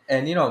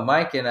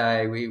Mike and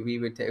I, we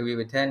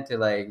would tend to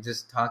like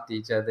just talk to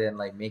each other and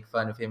like make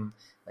fun of him,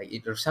 like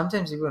or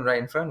sometimes even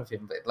right in front of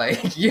him, but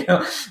like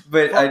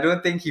but For I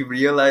don't think he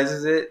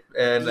realizes it.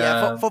 And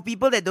Yeah, for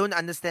people that don't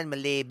understand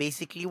Malay,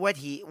 basically what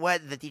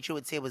the teacher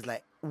would say was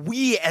like,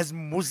 "We as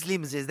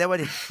Muslims," is that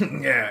what?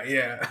 yeah,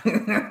 yeah.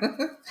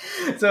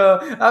 So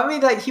I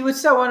mean, like he would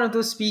start one of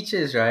those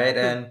speeches, right?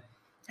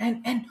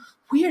 And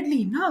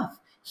weirdly enough,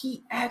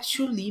 he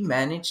actually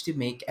managed to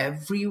make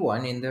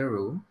everyone in the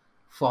room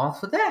fall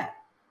for that.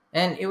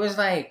 And it was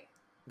like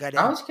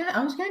Goddamn. I was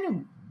kind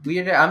of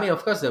weird. I mean,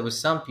 of course, there was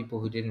some people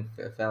who didn't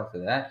fell for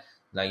that,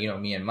 like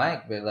me and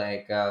Mike,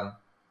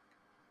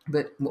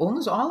 but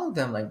almost all of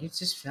them, like it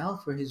just fell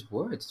for his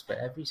words for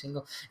every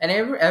single, and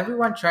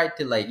everyone tried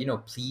to like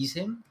please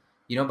him,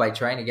 by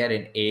trying to get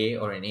an A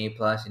or an A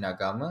plus in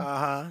agama. Uh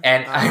huh.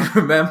 And Uh I huh.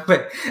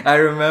 remember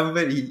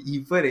he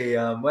put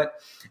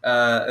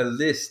a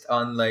list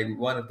on like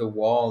one of the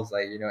walls,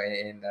 like in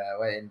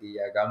the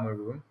agama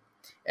room,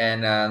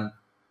 and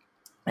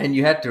and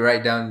you had to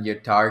write down your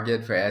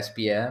target for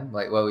SPM,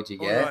 like what would you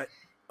Oh get. god.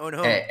 Oh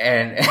no.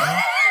 And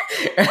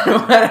and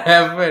what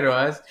happened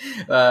was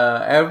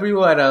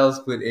everyone else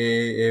put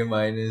A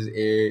minus,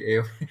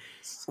 A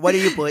minus, What do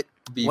you put?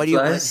 B What do you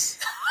put? plus.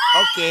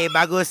 Okay,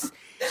 bagus.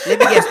 Let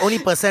me guess. Only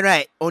person,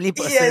 right? Only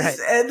person, Yes, right?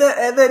 and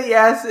then he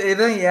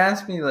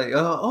asked me like,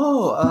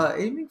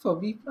 aiming for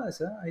B plus,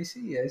 huh? I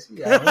see.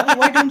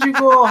 Why don't you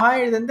go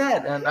higher than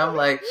that? And I'm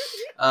like,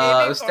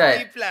 Aiming for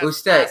B Ustad, plus. I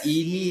Ustad,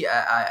 see.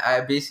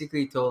 I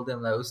basically told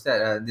him like,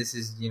 Ustad, this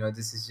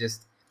is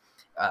just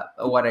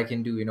what I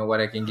can do, what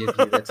I can give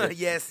you. That's it.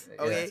 Yes. Yeah,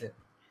 that's Okay. it.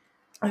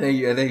 And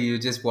then you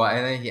just walk,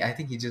 and then I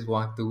think he just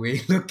walked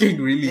away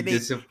looking really Let me. He.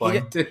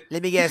 disappointed.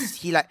 Let me guess.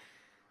 He like.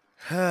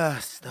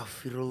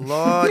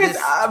 Astaghfirullah. This.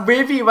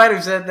 Maybe he might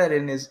have said that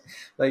in his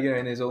like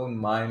in his own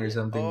mind or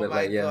something, Oh but my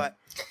like yeah, god.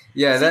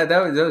 yeah, See,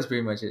 that was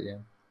pretty much it. Yeah.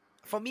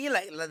 for me,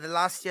 like the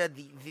last year,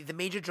 the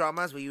major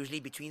dramas were usually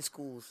between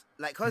schools.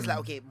 Like, cause like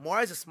Mm. okay,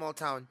 Mora is a small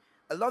town.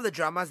 A lot of the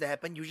dramas that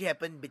happen usually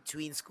happen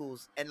between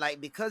schools, and like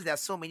because there are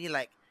so many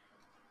like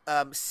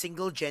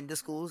single gender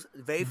schools,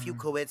 very few Mm.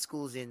 co-ed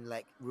schools in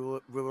like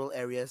rural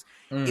areas,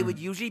 it would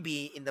Mm. usually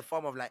be in the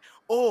form of like,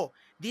 oh,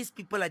 these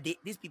people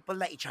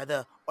like each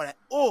other, or like,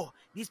 oh,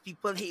 these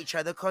people hate each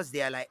other because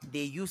they are like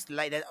they used to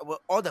like that,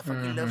 all the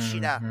fucking love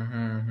shit. Mm-hmm,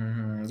 mm-hmm,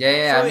 mm-hmm. Yeah,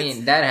 yeah. So I it's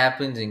mean, that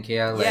happens in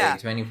KL yeah,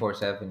 like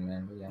 24/7,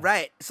 man. But yeah.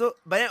 right. So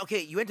but then okay,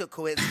 you went to a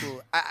co-ed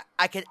school.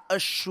 I can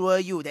assure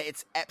you that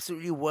it's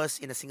absolutely worse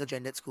in a single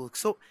gendered school.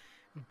 So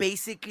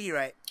basically,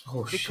 right,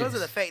 Oh because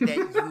of shit. the fact that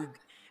you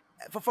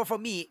for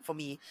me,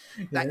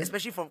 like Yeah.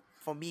 especially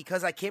for me,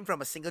 because I came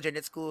from a single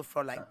gendered school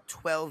for like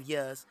 12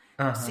 years,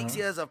 Uh huh. 6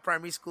 years of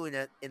primary school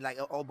in like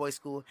an all boys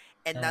school,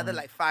 another Uh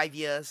like 5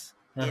 years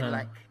in huh.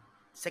 like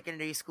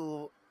secondary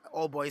school,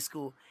 all boys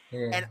school,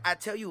 Yeah. and I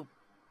tell you,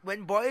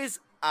 when boys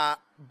are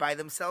by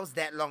themselves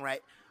that long,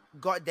 right?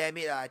 God damn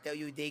it, I tell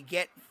you, they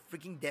get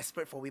freaking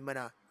desperate for women.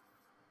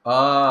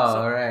 Oh,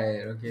 So all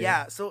right. Okay.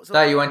 yeah, so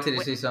Thought you wanted to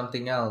when, say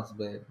something else,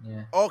 but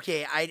yeah.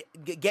 okay,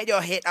 get your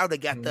head out of the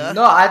gutter.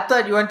 No, I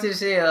thought you wanted to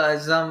say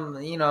some,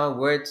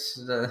 words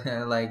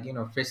like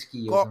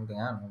frisky or Go, something.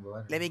 I don't know, but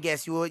let whatever. me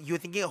guess, you were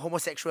thinking of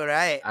homosexual,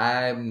 right?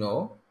 I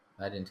no,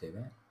 I didn't say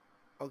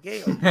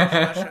Okay, okay,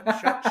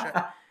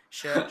 that.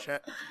 sure.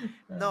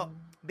 No,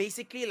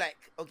 basically, like,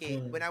 okay,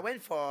 when I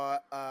went for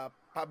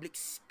public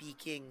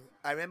speaking,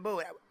 I remember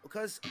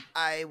because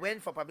I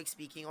went for public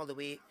speaking all the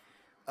way.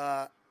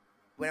 Uh,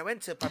 when I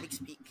went to public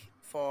speak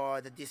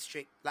for the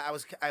district, like I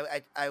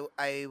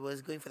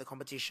was going for the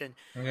competition.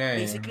 Yeah, yeah,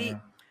 Basically,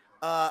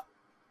 uh,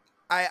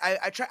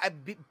 I try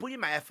put in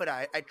my effort.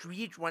 I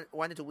really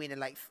wanted to win, and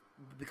like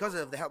because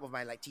of the help of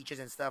my like teachers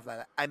and stuff like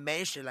that, I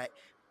managed to like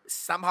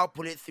somehow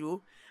pull it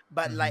through.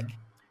 But yeah. like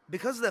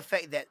because of the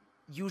fact that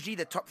usually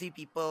the top three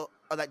people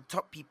or like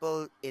top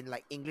people in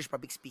like English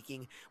public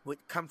speaking would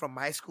come from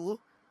my school,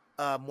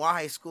 Muar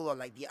High School, or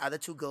like the other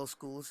two girls'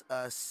 schools,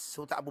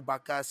 Sultan Abu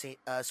Bakar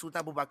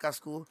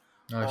School,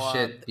 Oh or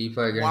shit!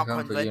 People are gonna Muar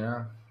come for you Convent.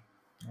 now.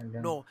 And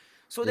then No.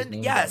 So just then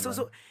name yeah, drop,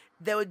 so bro.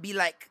 there would be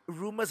like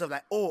rumors of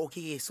like, oh,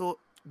 okay, so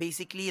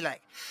basically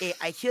like, hey,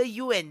 I hear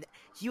you and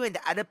the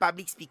other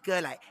public speaker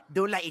like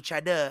don't like each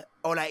other,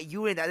 or like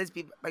you and the other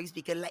public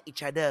speaker like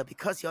each other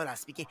because y'all are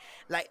speaking.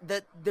 Like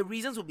the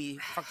reasons would be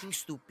fucking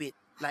stupid.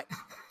 Like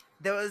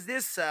there was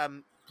this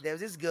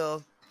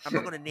girl, I'm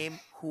not gonna name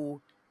who,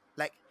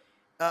 like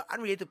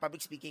unrelated to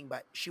public speaking,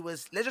 but she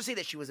was, let's just say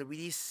that she was a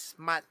really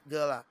smart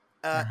girl.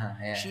 Uh Uh-huh,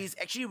 yeah. she's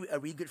actually a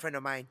really good friend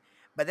of mine.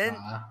 But then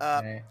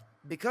Right.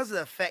 because of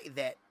the fact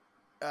that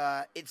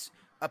it's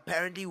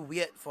apparently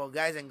weird for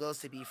guys and girls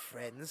to be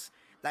friends,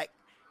 like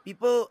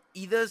people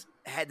either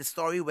had the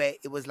story where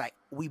it was like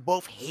we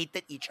both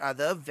hated each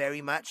other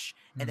very much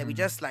and then we Mm-hmm.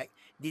 just like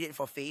did it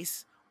for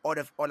face, or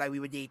like we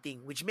were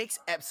dating, which makes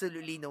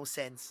absolutely no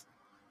sense.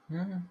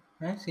 Mm,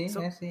 I see.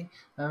 So I see.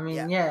 I yeah,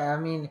 mean, yeah. I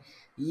mean,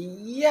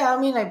 yeah. I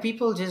mean, like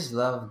people just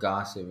love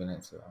gossip in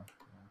it. So.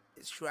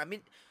 it's true. I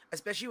mean,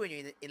 especially when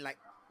you're in like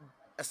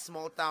a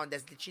small town,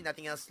 there's literally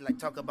nothing else to like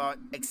talk about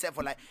except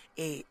for like,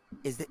 hey,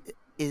 is that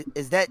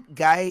is that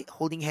guy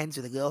holding hands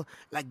with a girl?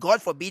 Like,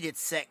 God forbid it's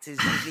sex. It's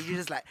literally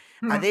just like,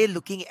 are they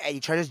looking at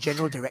each other's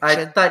general I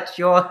direction? touch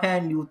your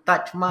hand, you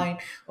touch mine.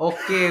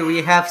 Okay,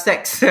 we have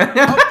sex.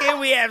 Okay,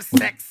 we have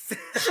sex.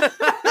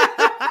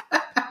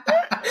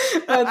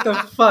 What the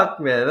fuck,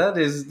 man? That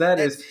is.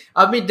 That's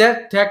I mean,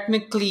 that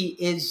technically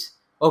is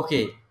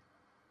okay.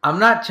 I'm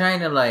not trying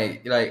to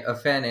like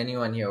offend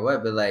anyone here,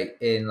 what? But like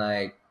in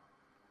like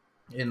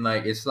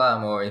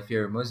Islam, or if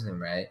you're a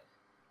Muslim, right?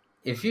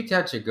 If you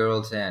touch a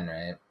girl's hand,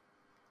 right?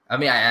 I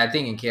mean, I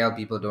think in KL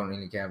people don't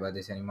really care about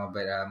this anymore.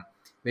 But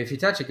if you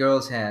touch a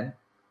girl's hand,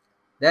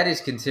 that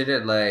is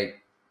considered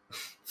like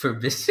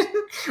forbidden,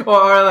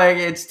 or like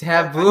it's oh my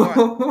taboo.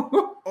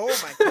 god. Oh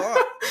my god.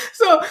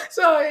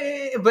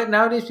 But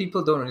nowadays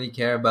people don't really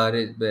care about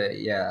it. But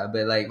yeah,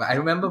 but like I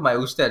remember my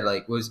ustad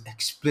like was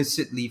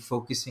explicitly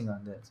focusing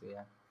on that. So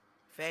yeah,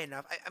 Fair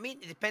enough. I mean,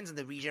 it depends on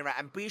the region, right?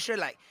 I'm pretty sure,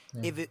 like,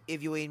 yeah.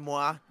 if you were in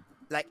Moa,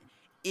 like,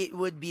 it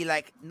would be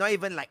like not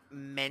even like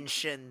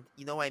mentioned.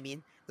 You know what I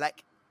mean?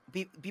 Like,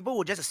 people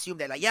would just assume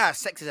that like, yeah,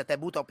 sex is a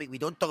taboo topic. We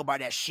don't talk about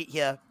that shit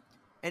here,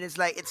 and it's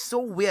like it's so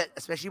weird,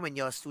 especially when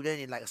you're a student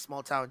in like a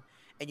small town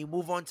and you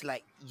move on to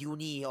like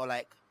uni or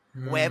like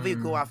wherever you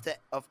go Mm.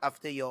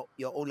 after your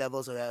O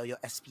levels or your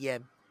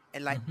SPM,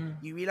 and like Hmm.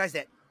 you realize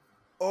that,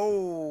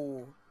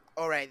 oh,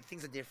 all right,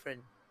 things are different.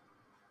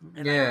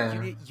 And like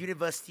Yeah.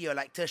 university or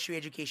like tertiary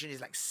education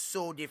is like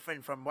so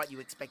different from what you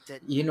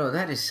expected.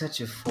 That is such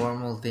a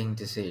formal thing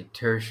to say.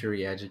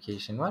 Tertiary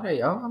education. What are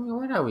you? I mean,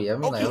 what are we? I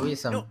mean, like, Okay,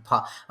 no,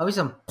 are we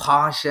some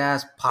posh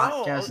ass no,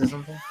 podcast or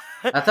something?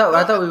 I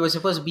no. thought we were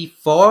supposed to be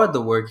for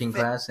the working Fa-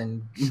 class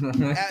and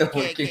the okay,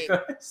 working okay.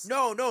 class.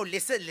 No,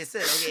 listen.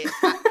 Okay,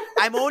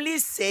 I'm only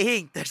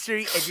saying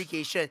tertiary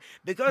education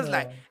because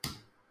like No.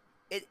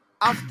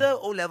 after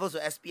O levels or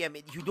SPM,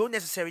 you don't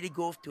necessarily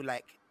go to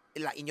like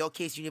in your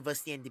case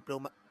university and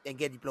diploma and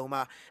get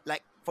diploma.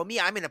 Like for me,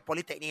 I'm in a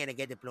polytechnic and I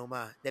get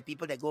diploma. There are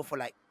people that go for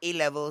like A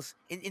levels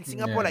in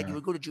Singapore, like you Yeah.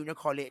 would go to junior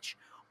college,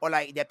 or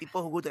like there are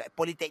people who go to like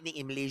polytechnic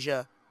in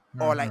Malaysia,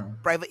 or like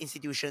Mm-hmm. private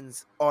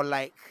institutions, or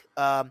like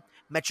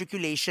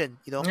matriculation.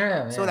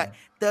 Yeah, So yeah. like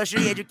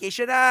tertiary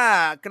education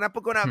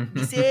kenapa kau nak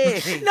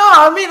bising? No,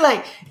 I mean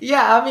like,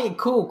 yeah, I mean,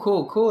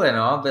 cool and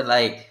all, but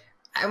like,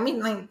 I mean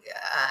like,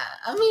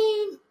 I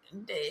mean,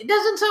 it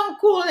doesn't sound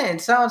cool.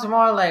 It sounds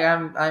more like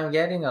I'm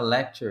getting a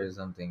lecture or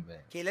something.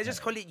 But Okay, let's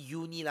just call it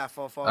uni lah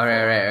for all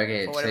right,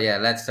 okay. So whatever. yeah,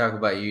 let's talk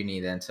about uni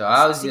then. So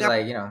how's your Singapore.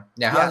 like, yeah,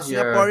 how's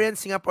your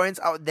Singaporeans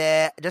out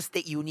there, just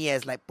take uni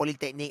as like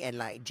polytechnic and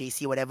like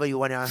JC, whatever you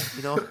wanna,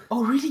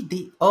 Oh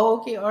really? Oh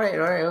okay, all right,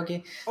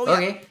 okay, Oh yeah,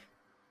 okay.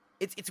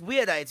 it's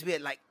weird. It's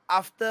weird. Like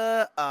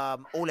after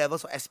O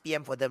levels or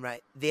SPM for them,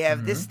 right? They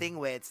have this Mm-hmm. thing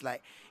where it's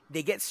like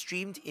they get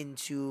streamed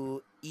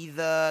into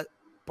either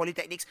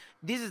polytechnics.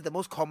 This is the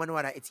most common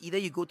one. Right? It's either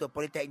you go to a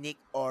polytechnic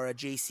or a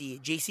JC.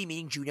 JC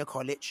meaning junior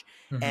college,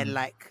 and Mm-hmm.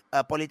 like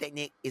a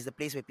polytechnic is the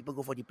place where people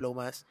go for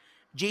diplomas.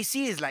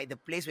 JC is like the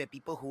place where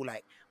people who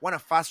like want to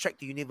fast track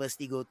to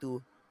university go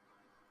to.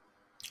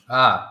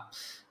 Ah,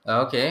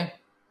 okay.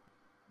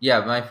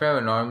 Yeah, my friend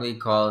would normally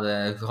call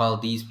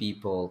these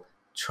people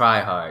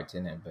tryhards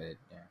in it, but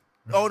yeah.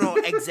 Oh no,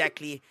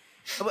 exactly.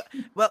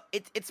 Well,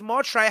 it's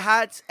more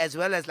tryhards as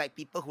well as like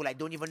people who like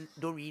don't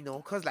really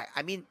know. Cause like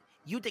I mean,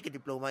 you take a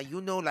diploma,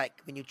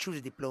 like when you choose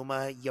a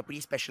diploma, you're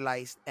pretty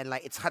specialized, and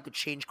like it's hard to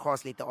change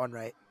course later on,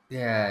 right?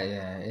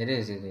 Yeah, it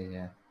is,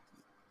 yeah.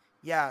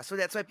 Yeah, so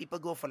that's why people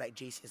go for like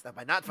JC and stuff.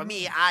 But not for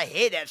me. I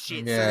hate that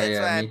shit. So that's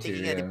Yeah, why me I'm too.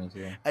 taking Yeah, me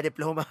too. a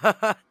diploma.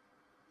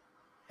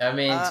 I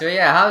mean, uh, so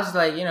yeah, how's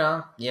like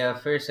yeah,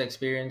 first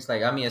experience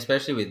like, I mean,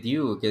 especially with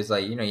you, because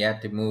like you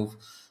had to move,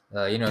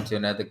 to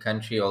another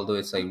country, although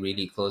it's like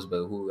really close,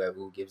 but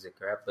who gives a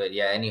crap? But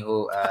yeah,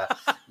 anywho,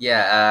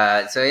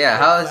 yeah, so yeah,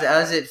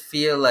 how's it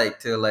feel like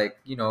to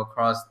like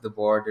cross the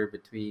border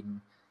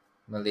between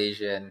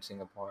Malaysia and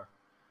Singapore?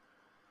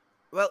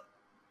 well,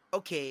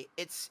 okay,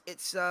 it's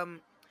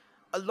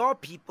a lot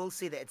of people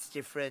say that it's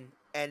different,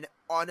 and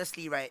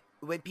honestly, right,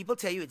 when people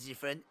tell you it's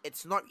different,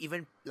 it's not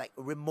even like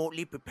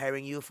remotely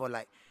preparing you for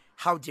like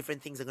how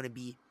different things are going to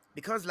be,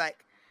 because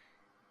like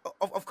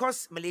of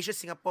course Malaysia,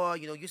 Singapore,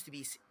 used to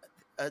be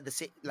the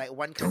same, like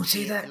one Don't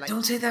say country, and that. like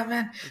Don't say that,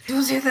 man.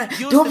 Don't say that.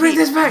 used Don't to bring be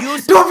this back.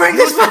 used Don't bring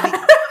this used to back.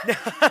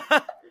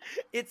 be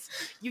it's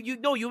you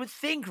know you would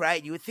think,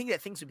 right, you would think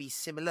that things would be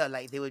similar,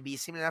 like they would be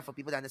similar enough for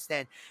people to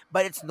understand,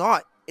 but it's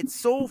not. It's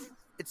so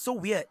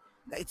weird.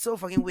 Like it's so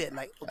fucking weird.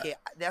 Like okay,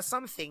 there are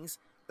some things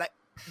like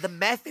the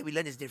math that we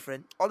learn is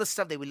different. All the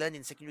stuff that we learn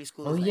in secondary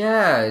school Oh is like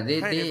yeah, they,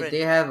 kind of they different. they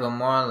have a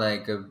more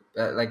like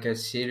a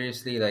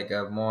seriously like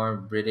a more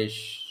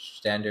British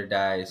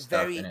standardized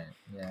stuff in Very, it.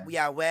 Yeah.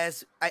 yeah,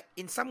 whereas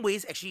in some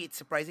ways actually it's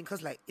surprising,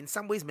 because like in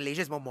some ways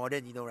Malaysia is more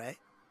modern, right?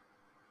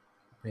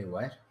 Wait,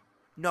 what?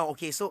 No,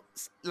 okay. So,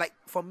 like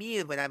for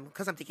me,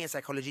 because I'm taking a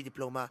psychology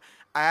diploma,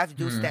 I have to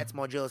do Hmm. stats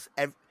modules.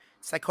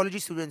 Psychology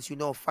students,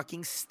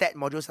 fucking stat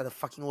modules are the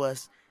fucking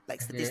worst.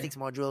 Like Okay. statistics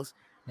modules,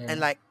 Yeah. and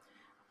like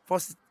for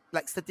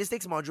like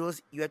statistics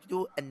modules, you have to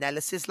do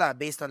analysis lah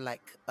based on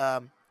like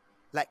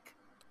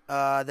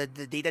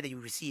the data that you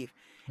receive,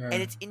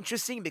 and Yeah. it's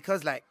interesting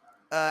because like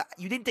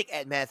you didn't take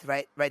ad math,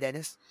 right,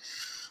 Dennis?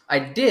 I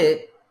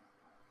did,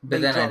 But but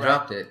you then I dropped,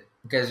 right? dropped it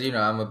because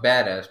I'm a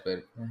badass.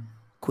 But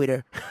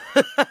Quitter.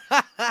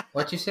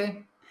 what you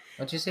say?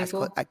 What you say,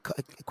 fool?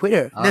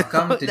 Quitter. I'll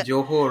come to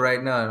Johor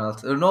right now and I'll.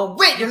 Oh, no,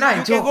 wait, you're not in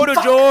You can go Johor. to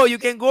Fuck. Joe. You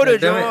can go No, to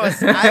damn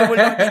Joe's. I will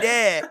not be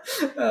there.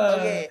 it.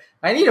 Okay.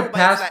 I need a No,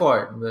 but it's like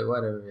passport, but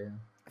whatever. Yeah.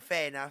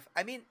 fair enough.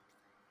 I mean,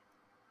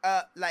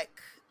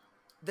 like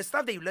the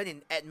stuff that you learn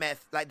in ed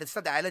math, like the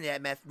stuff that I learned in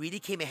ed math, really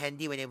came in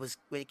handy when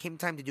it came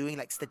time to doing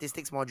like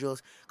statistics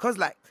modules. Cause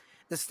like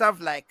the stuff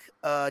like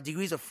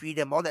degrees of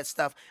freedom, all that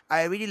stuff,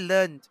 I really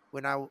learned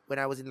when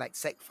I was in like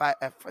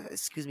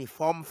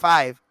form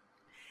 5,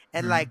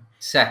 and Hmm. like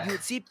Sec. you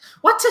would see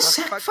What's a fuck,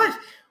 sec fuck five?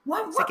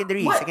 What? What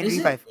is secondary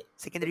it? 5,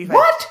 secondary 5.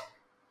 What?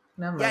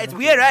 Never Yeah, mind. it's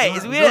Okay, weird, right?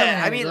 It's weird. go on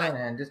I ahead. mean, Go like on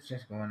ahead.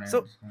 Just go on ahead.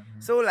 so Just go on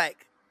ahead. so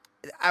like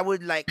I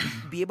would like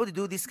be able to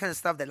do this kind of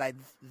stuff that like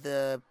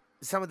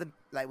some of them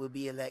like will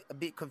be like a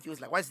bit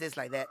confused, like what's this,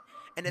 like that.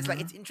 And it's like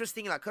Mhm. it's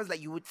interesting, like, because like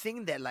you would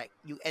think that like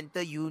you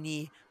enter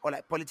uni or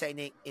like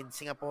polytechnic in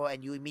Singapore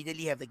and you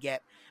immediately have the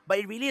gap, but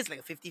it really is like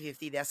a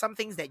 50-50. There are some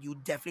things that you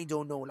definitely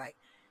don't know, like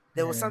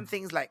there were Yeah. some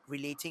things like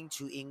relating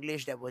to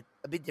English that were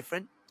a bit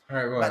different, All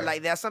right. but What?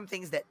 like there are some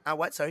things that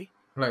what, sorry?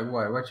 Like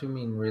what? What you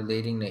mean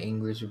relating the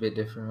English a bit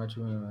different? What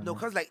you mean by No, that?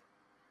 because like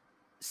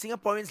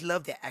Singaporeans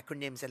love their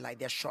acronyms and like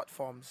their short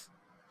forms.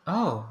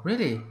 Oh,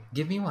 really?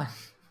 Give me one.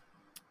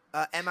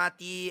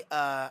 MRT,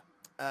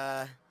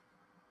 I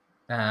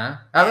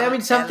L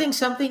mean L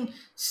something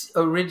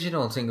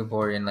original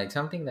Singaporean, like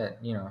something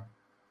that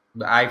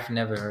but I've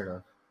never heard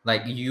of.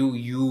 Like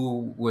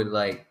you would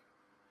like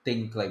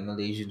think like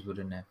Malaysians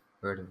wouldn't have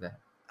heard of that.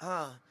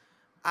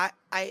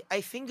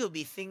 I think it'll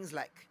be things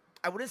like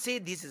I wouldn't say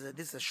this is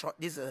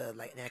a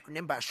like an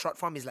acronym, but a short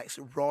form is like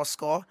raw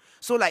score.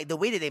 So like the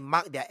way that they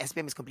mark their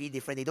SPM is completely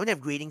different. They don't have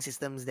grading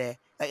systems there.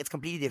 Like it's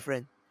completely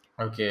different.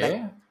 Like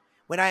Okay.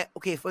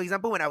 for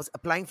example, when I was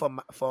applying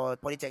for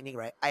polytechnic,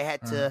 right, I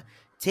had Mm. to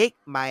take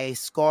my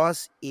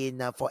scores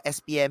in for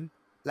SPM,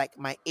 like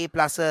my A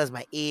pluses,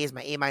 my A's,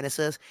 my A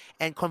minuses,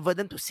 and convert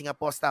them to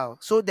Singapore style.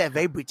 So they're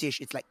very British.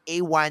 It's like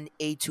A1,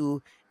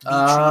 A2,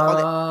 B3, all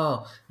that.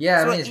 Oh,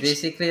 yeah. I So mean, it's each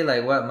basically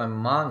like what my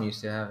mom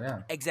used to have. Yeah.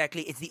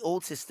 exactly, it's the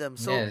old system.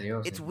 So Yeah, the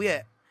old it's system.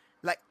 weird.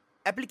 Like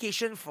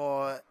application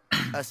for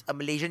a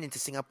Malaysian into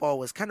Singapore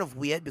was kind of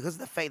weird because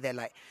of the fact that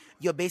like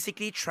you're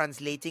basically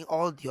translating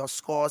all your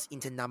scores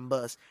into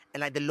numbers,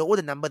 and like the lower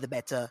the number, the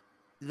better.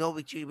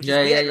 Which is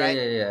Yeah, yeah, weird, yeah, right?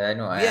 yeah, yeah. I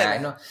know. Weird, I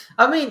right? know.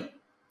 I mean,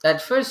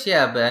 at first,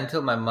 yeah, but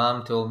until my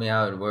mom told me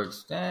how it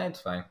works,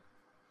 it's fine.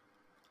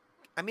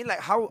 I mean, like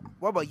how?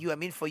 What about you? I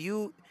mean, for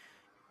you,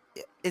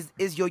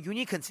 is your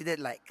uni considered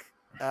like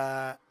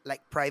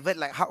private?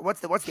 Like how? What's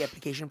the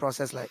application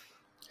process like?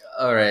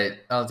 All right,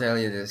 I'll tell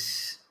you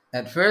this.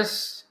 At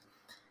first,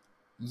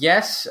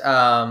 yes,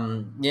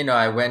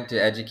 I went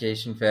to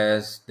education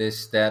fairs,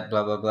 this, that,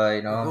 blah, blah, blah,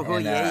 Oh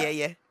and yeah, yeah,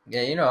 yeah.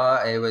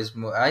 yeah, it was.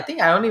 I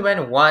think I only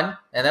went one,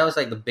 and that was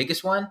like the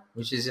biggest one,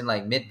 which is in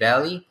like Mid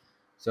Valley.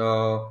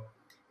 So,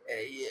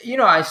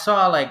 I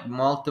saw like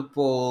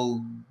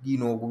multiple,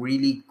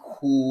 really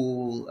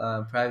cool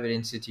private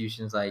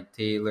institutions like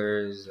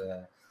Taylor's,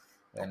 and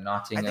I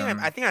Nottingham.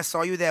 think I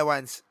saw you there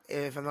once,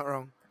 if I'm not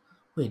wrong.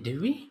 Wait,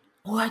 did we?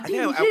 Oh, I I think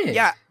think we did.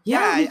 yeah,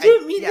 yeah, Yeah, we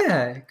did meet yeah,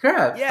 there.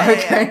 Crap. yeah, I yeah,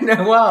 yeah. kind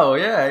of wow.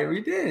 Yeah,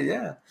 we did.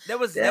 Yeah. That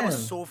was Damn.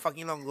 so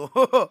fucking long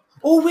ago.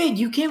 Oh wait,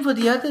 you came for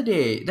the other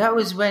day. That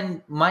was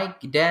when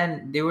Mike,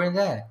 Dan, they were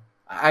there.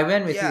 I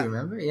went with you. Yeah,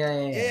 Remember? Yeah,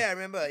 yeah, yeah, yeah. yeah. I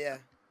remember. Yeah.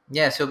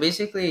 Yeah. So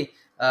basically,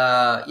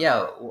 what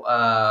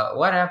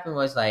happened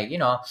was like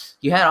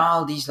you had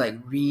all these like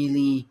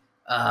really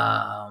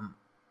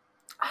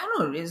I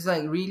don't know. It's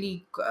like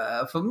really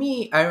for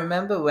me. I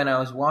remember when I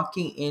was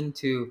walking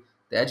into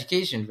the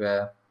education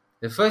fair,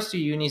 the first two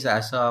unis that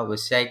I saw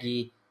was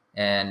Segi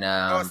and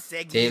Oh,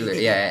 Taylor.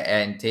 Segi. Yeah,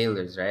 and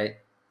Taylor's, right.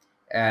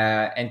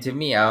 And to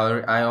me,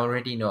 I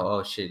already know.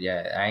 Oh shit!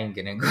 Yeah, I ain't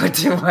gonna go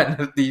to one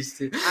of these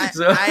two. I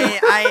So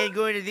I I ain't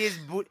going to this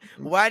boot.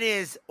 One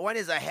is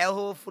a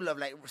hellhole full of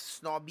like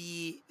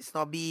snobby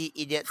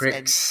idiots and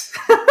pricks.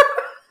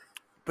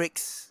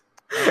 pricks,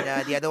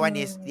 and the other one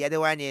is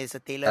a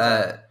Taylor's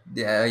one.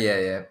 Yeah, yeah,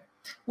 yeah.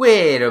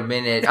 Wait a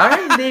minute.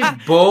 Aren't they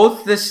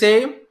both the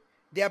same?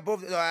 They are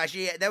both. No,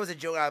 actually, that was a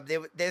joke.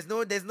 There's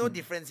no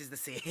difference. It's the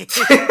same.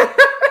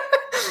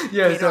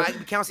 Yeah. Okay, no, So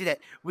we can't say that.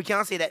 We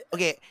cannot say that.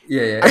 Okay,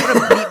 yeah, I'm gonna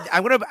yeah. bleep.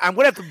 I'm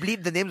gonna have to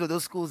bleep the names of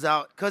those schools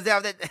out because they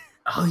have that.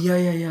 Oh yeah,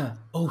 yeah, yeah.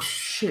 Oh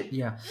shit,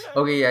 yeah.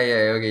 Okay, yeah,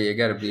 yeah. Okay, you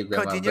gotta bleep them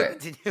out, Continue, but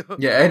continue.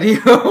 yeah.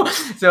 Anyway,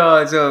 so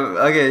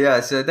okay,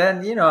 yeah. So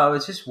then I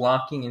was just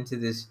walking into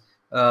this,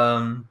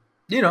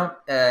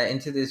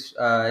 into this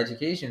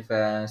education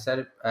fair,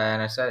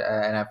 and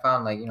I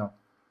found like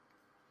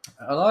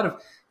a lot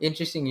of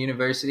interesting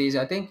universities.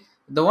 I think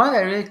the one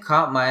that really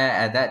caught my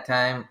eye at that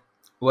time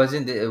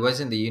it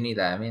wasn't the uni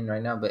that I'm in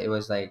right now, but it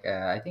was like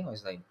I think it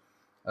was like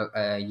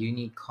a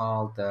uni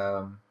called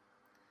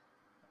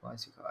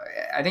what's it called?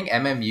 I think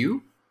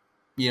MMU.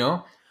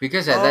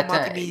 Because at Oh, that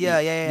time, multimedia. Yeah,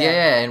 yeah, yeah, yeah.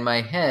 yeah, in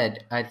my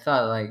head, I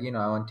thought like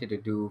I wanted to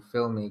do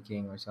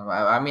filmmaking or something.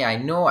 I mean, I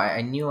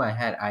knew I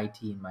had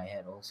IT in my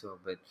head also,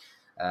 but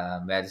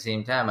at the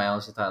same time, I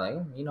also thought like,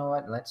 you know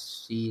what?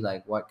 Let's see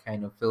like what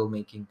kind of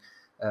filmmaking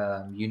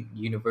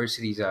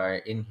universities are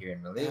in here in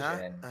Uh huh.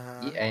 Malaysia, and, Uh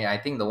huh. and I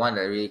think the one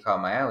that really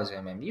caught my eye was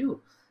MMU,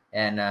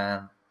 and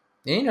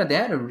they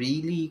had a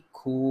really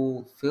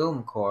cool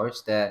film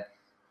course that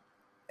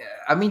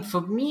I mean,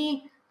 for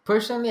me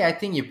personally, I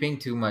think you're paying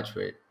too much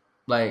for it.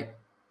 Like,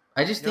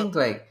 I just No. think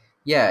like,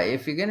 yeah,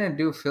 if you're gonna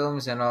do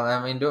films and all,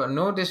 I mean,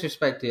 no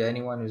disrespect to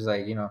anyone who's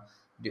like,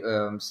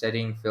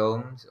 studying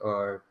films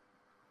or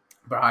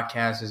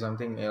broadcast or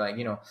something, like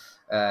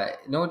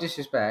no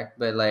disrespect,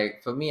 but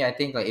like for me, I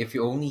think like if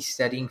you're only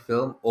studying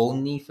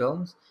only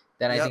films,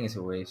 then I Yep. think it's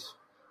a waste.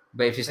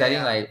 But if you're Fair.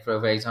 studying Yeah. like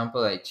for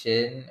example like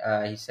Chin,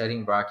 he's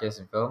studying broadcast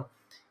and film.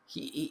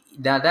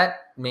 That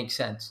makes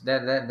sense.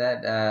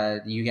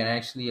 That you can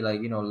actually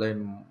like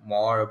learn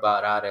more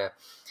about how to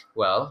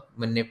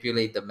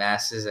manipulate the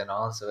masses and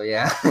all. So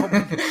yeah. Oh,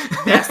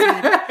 mass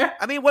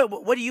I mean,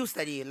 what do you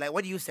study? Like,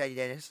 what do you study,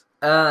 Dennis?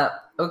 Uh,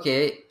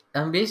 okay.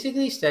 I'm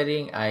basically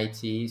studying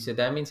IT, so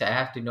that means I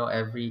have to know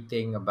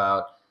everything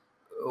about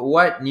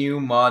what new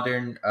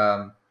modern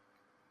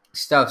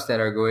stuffs that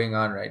are going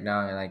on right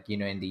now, and like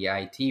in the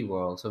IT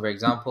world. So, for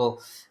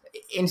example,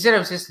 instead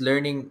of just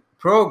learning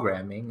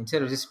programming,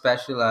 instead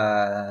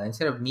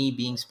of me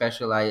being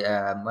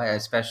a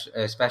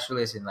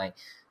specialist in like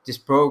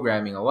just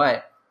programming or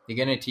what, they're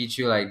gonna teach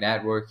you like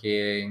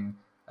networking.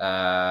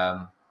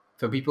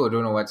 For people who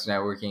don't know what's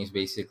networking, is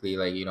basically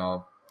like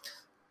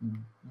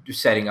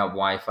setting up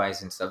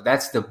Wi-Fi's and stuff.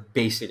 That's the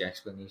basic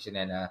explanation,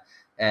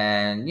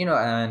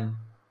 and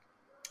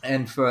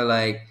and for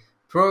like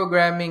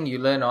programming, you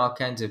learn all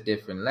kinds of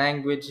different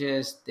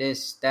languages,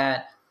 this,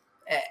 that.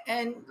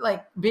 And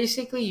like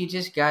basically you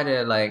just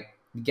gotta like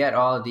get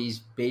all these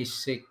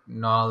basic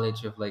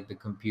knowledge of like the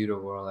computer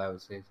world, I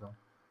would say. So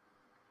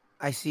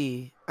I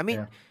see. I mean,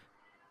 yeah,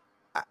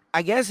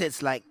 I guess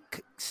it's like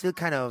still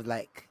kind of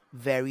like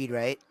varied,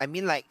 right? I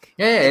mean, like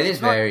yeah, it, it is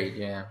it's not varied.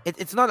 Yeah.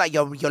 it's not like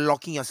you're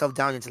locking yourself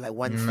down into like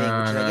one thing,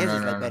 which No, is I no, guess no,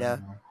 is like no, no,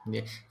 better. no.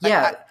 Yeah, Like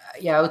yeah,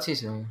 yeah. I would say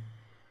so.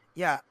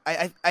 yeah,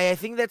 I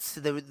think that's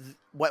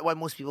what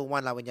most people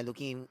want like when you're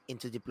looking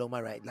into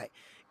diploma, right? Like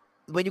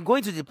when you go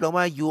into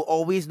diploma, you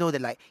always know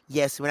that like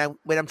yes, when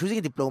I'm choosing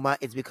a diploma,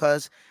 it's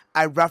because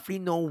I roughly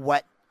know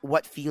what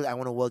field I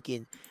want to work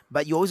in.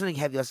 But you always want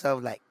to have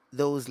yourself like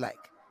those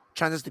like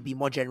chances to be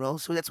more general.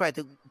 So that's why I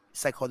took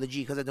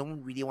psychology because I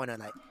don't really want to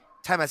like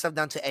tie myself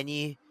down to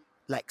any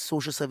like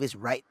social service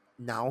right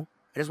now.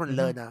 I just want to Hmm.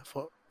 learn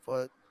for.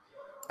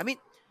 I mean,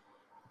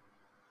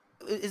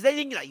 is there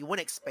anything like you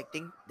weren't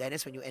expecting,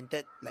 Dennis, when you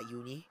entered like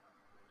uni?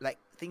 Like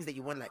things that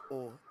you weren't like,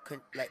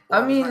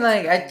 I I was mean, not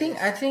like, expecting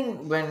I this.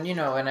 think when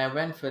when I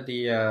went for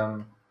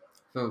the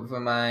for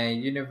my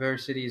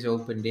university's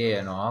open day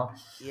and all,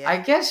 I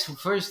Yeah. guess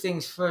first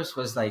things first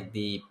was like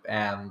the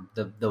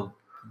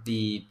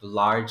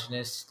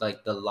largeness,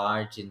 like the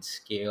large in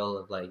scale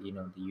of like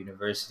the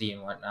university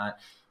and whatnot.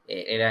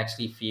 It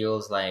actually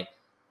feels like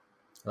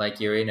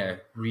you're in a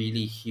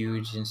really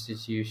huge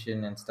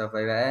institution and stuff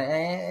like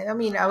that. I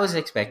mean, I was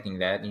expecting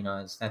that.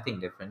 It's nothing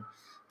different.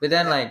 But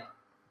then Yep. like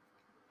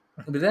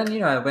but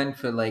then I went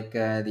for like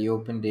the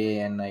open day,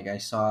 and like I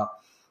saw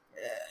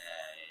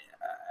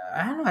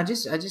I don't know, I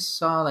just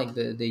saw like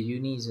the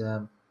unis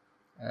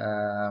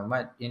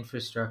what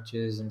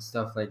infrastructures and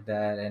stuff like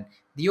that. And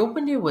the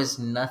open day was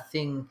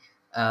nothing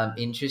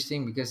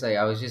interesting because like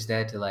I was just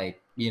there to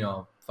like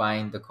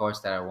find the course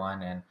that I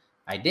want, and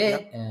I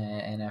Yep. did.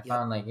 And I Yep.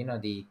 found like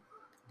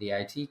the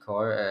IT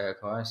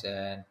course.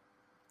 And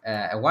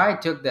why I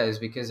took that is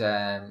because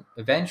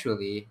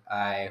eventually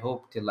I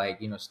hope to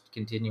like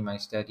continue my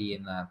study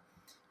in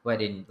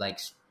in like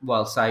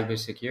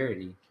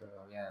cybersecurity. So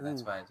yeah,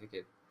 that's Ooh. why I took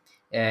it.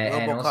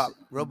 And also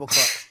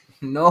Robocop.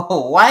 no,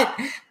 what?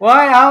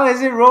 Why? How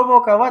is it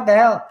RoboCop? What the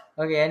hell?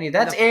 Okay,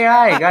 that's No.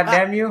 AI. God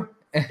damn you.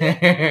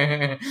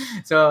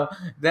 So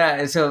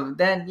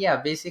then yeah,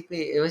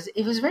 basically it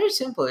was very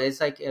simple. It's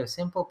like a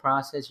simple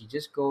process. You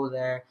just go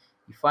there,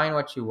 you find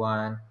what you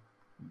want.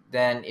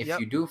 Then if Yep.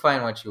 you do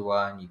find what you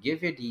want, you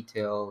give your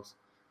details,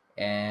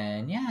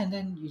 and yeah, and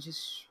then you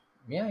just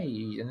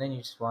and then you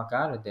just walk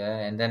out of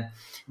there. And then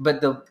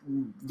but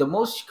the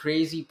most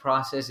crazy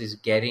process is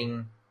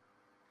getting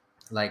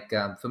like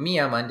for me,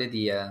 I'm under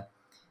the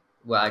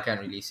well, I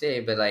can't really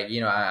say, but like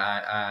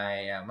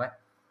I am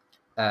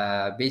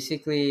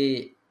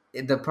basically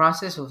the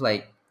process of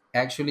like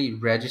actually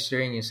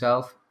registering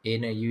yourself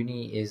in a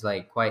uni is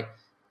like quite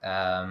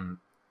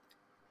um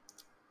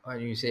what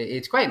do you say,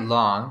 it's quite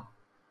long,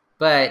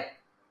 but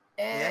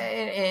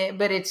Yeah.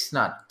 but it's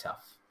not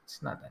tough,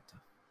 it's not that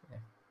tough. Yeah.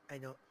 I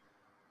know.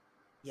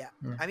 Yeah.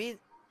 Mm. I mean,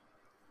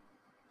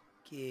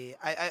 okay.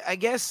 I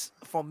guess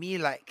for me,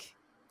 like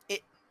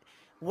it.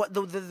 What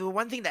the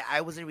one thing that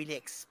I wasn't really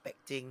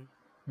expecting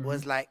Mm-hmm.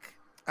 was like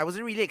I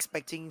wasn't really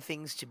expecting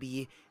things to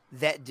be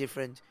that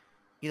different,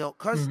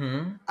 cause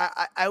Mm-hmm.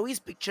 I always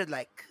pictured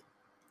like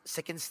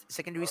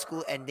secondary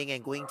school ending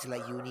and going to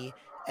like uni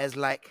as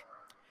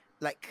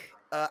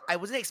I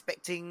wasn't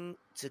expecting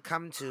to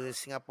come to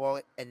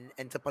Singapore and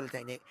enter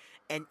polytechnic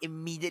and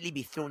immediately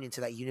be thrown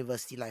into like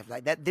university life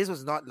like that. This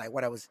was not like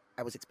what I was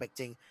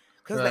expecting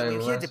because like Right, when you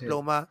hear was it?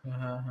 diploma,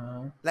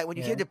 Uh-huh. like when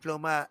you hear Yeah.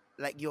 diploma,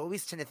 like you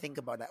always tend to think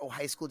about like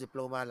high school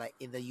diploma like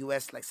in the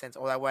US like sense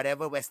or like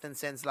whatever Western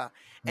sense lah,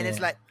 and it's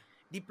Yeah. like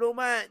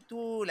diploma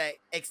to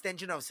like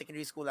extension of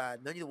secondary school lah.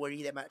 No need to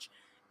worry that much,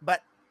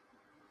 but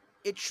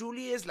it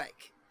truly is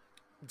like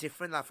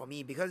different lah for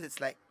me because it's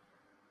like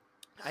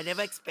I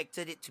never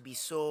expected it to be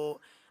so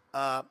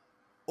uh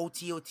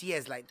OTOT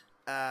as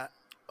uh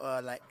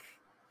like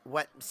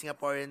what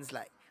Singaporeans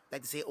like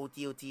to say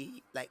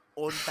OTOT, like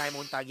own time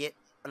own target,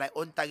 or like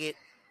own target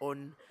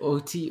own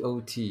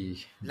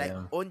OTOT. like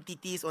Damn. own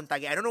titties own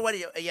target. I don't know what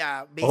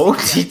yeah, basically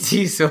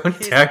OTT zone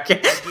is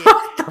target. target.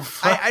 What the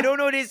I fuck? don't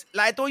know this,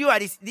 like I told you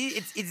it's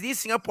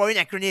these Singaporean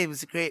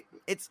acronyms, great.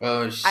 It's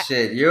Oh I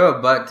shit, you're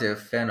about to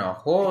offend a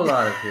whole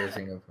lot of your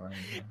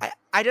Singaporeans. Man.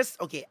 I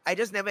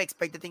just never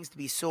expected things to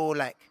be so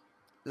like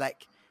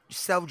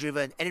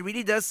self-driven, and it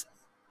really does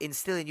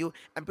instill in you.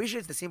 I'm pretty sure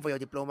it's the same for your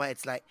diploma.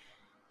 It's like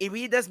it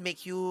really does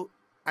make you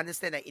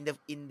understand that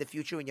in the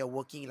future when you're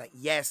working, like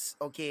yes,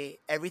 okay,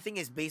 everything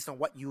is based on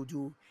what you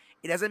do.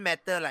 It doesn't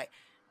matter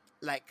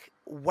like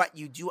what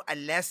you do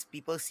unless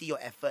people see your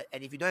effort,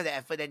 and if you don't have the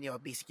effort, then you're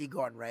basically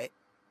gone, right?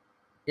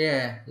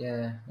 Yeah,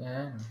 yeah,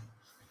 yeah.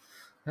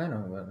 I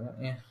know about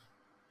that. Yeah.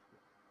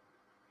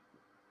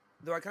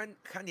 Though I can't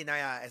deny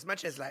as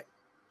much as like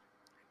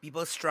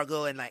people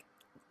struggle and like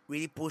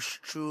really push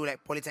through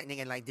like polytechnic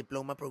and like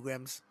diploma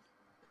programs.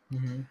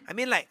 Mm-hmm. I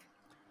mean, like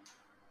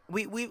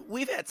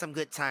we've had some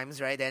good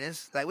times, right,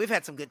 Dennis? Like we've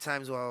had some good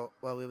times while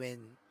we were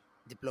in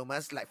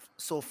diplomas. Like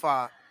so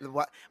far,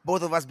 what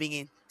both of us being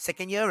in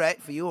second year,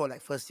 right, for you, or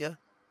like first year?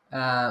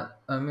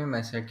 I'm in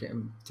my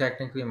second,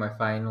 technically my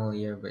final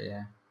year, but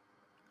yeah.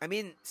 I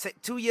mean,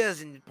 2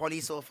 years in poly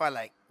so far,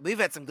 like we've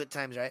had some good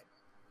times, right?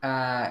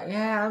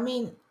 Yeah, I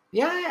mean,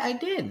 yeah, I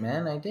did,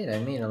 man. I did. I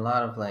made a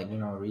lot of like,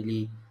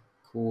 really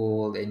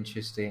cool,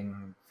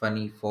 interesting,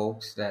 funny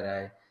folks that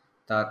I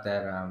thought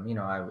that,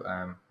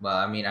 well,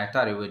 I mean, I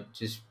thought it would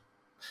just,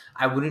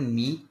 I wouldn't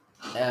meet,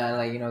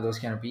 like, those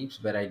kind of peeps,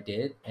 but I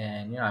did.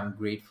 And, I'm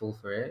grateful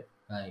for it.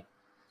 Like,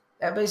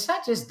 yeah, but it's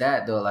not just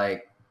that though.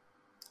 Like,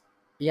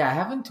 yeah, I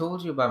haven't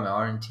told you about my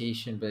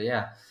orientation, but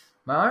yeah,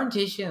 my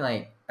orientation,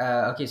 like,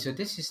 okay, so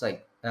this is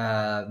like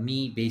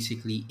me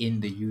basically in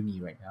the uni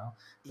right now,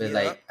 but Yep.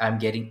 like I'm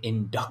getting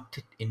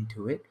inducted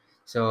into it.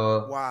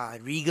 So, Wow,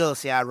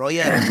 Regals, yeah,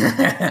 Royal.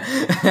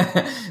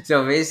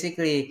 so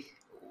basically,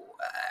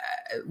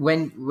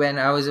 when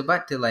I was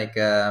about to like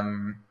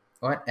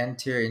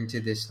enter into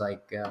this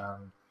like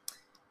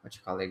what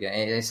you call it again?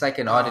 It's like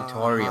an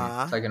auditorium. It's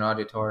Uh-huh. like an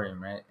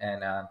auditorium, right?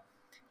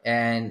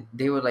 And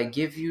they would like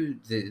give you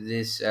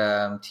this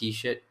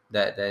t-shirt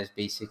that is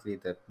basically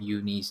the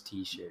uni's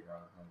t-shirt, right?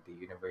 Like the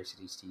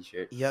university's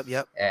t-shirt,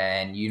 Yep.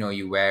 and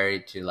you wear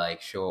it to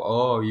like show,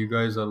 oh, you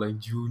guys are like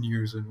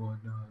juniors and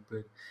whatnot.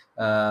 But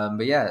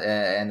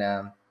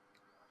yeah,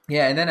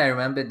 yeah, and then I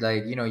remembered,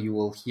 like, you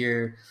will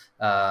hear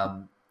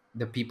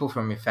the people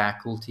from your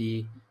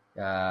faculty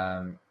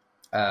um,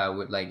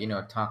 would, like,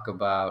 talk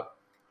about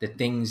the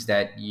things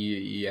that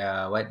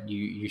what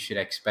you should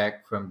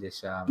expect from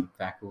this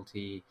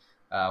faculty,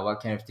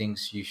 what kind of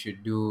things you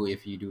should do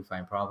if you do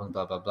find problems,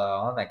 blah blah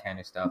blah, all that kind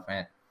of stuff,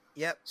 right?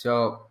 Yep.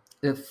 So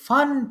the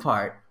fun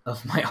part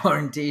of my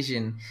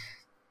orientation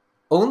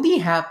only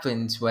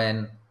happens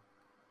when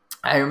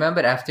I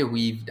remember after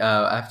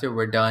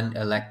we're done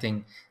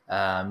electing,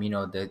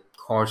 the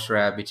course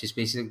rep, which is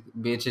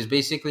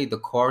basically the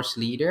course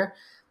leader,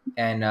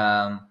 and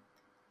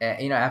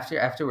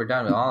after we're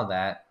done with all of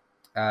that,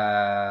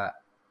 I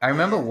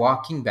remember Yeah.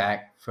 walking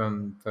back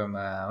from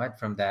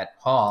that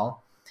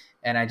hall,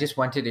 and I just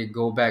wanted to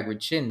go back with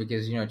Chin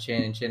because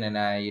Chin and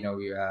I, we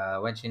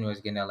when Chin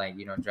was gonna, like,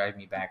 drive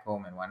me back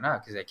home and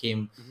whatnot, because I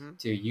came Mm-hmm.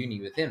 to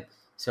uni with him.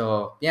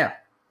 So yeah,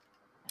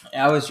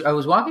 I was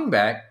walking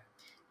back,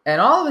 and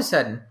all of a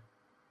sudden,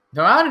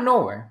 from out of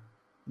nowhere,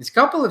 this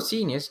couple of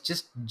seniors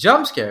just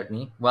jump scared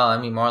me. Well, I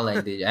mean, more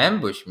like they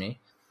ambushed me,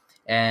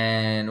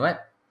 and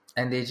what?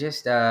 And they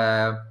just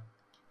and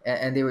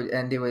they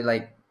were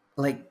like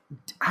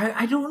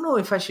I don't know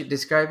if I should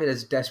describe it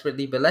as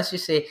desperately, but let's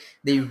just say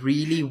they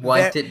really Very,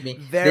 wanted me.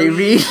 They very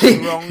really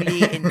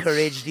strongly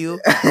encouraged you,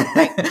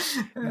 like yeah,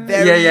 yeah,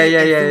 very yeah,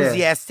 yeah, yeah.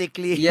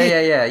 enthusiastically. Yeah,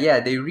 yeah, yeah, yeah.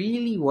 They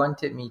really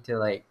wanted me to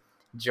like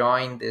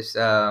join this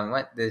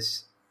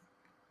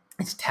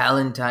it's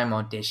talent time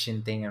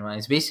audition thing, and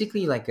it's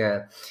basically like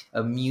a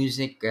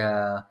music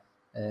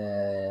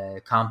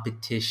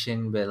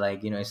competition, but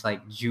like it's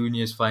like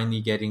juniors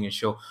finally getting a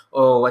show.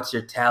 Oh, what's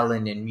your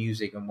talent in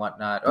music and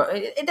whatnot? Or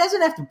it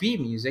doesn't have to be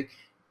music.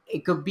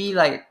 It could be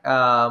like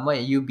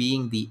you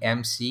being the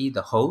MC,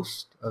 the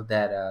host of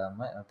that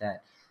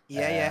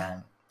Yeah, yeah.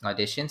 uh,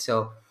 audition.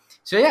 So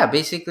yeah,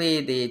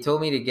 basically they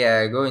told me to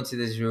go into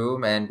this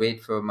room and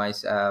wait for me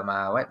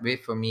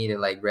to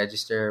like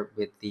register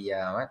with the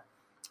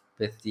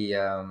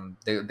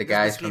Just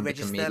guys basically from the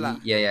register lah.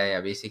 committee. Yeah, yeah,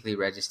 yeah. Basically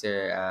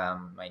register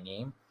my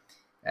name.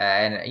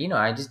 And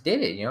I just did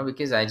it,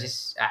 because I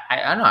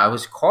don't know, I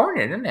was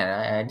cornered, and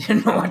I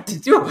didn't know what to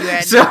do.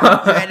 So You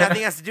had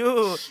nothing else to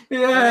do. So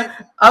yeah, then,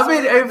 I so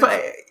mean, then what if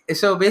happened? I so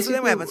So then what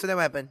basically, happened? So then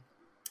what happened?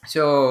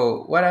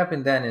 so what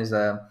happened then is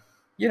I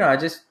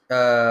just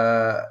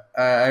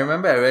I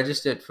remember I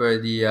registered for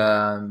the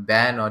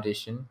band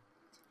audition. Yep.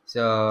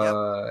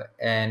 So,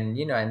 and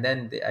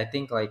then I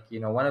think, like,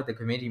 one of the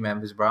committee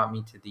members brought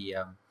me to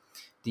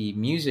the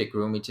music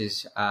room, which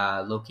is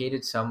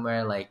located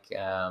somewhere like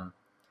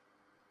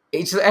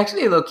it's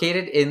actually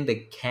located in the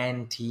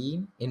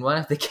canteen, in one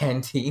of the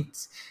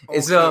canteens.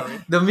 And so Okay.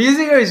 the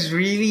music room is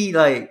really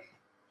like,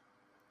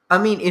 I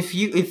mean, if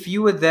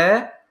you were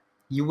there,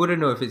 you wouldn't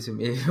know if it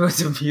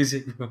was a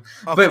music room.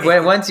 But Okay.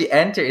 when once you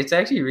enter, it's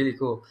actually really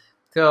cool.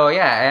 So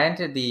yeah, I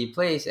entered the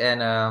place,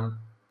 and yeah,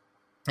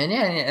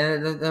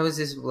 and there was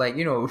this, like,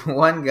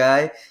 one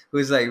guy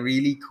who's like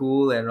really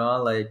cool and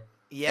all, like,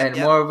 Yep. and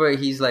Yep. moreover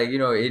he's like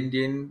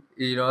Indian,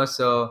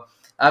 so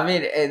I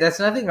mean, that's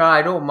nothing wrong.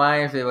 I don't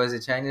mind if it was a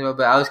Chinese one,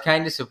 but I was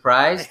kind of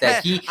surprised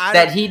that he I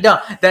that don't. he don't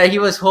that he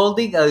was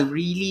holding a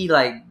really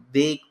like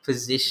big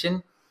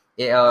position,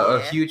 a Yeah.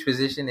 huge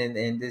position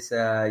in this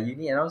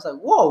uni, and I was like,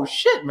 whoa,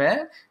 shit,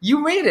 man, you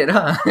made it,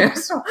 huh?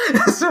 So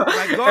Oh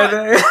my and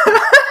God.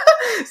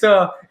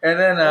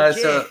 then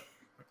Okay.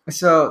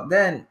 so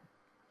then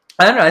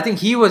I don't know. I think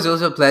he was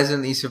also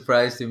pleasantly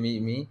surprised to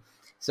meet me.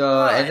 So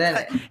Oh, and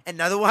then,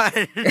 another one.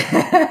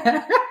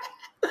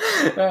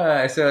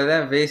 so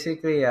then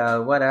basically,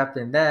 what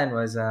happened then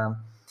was,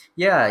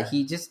 yeah,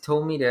 he just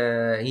told me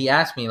he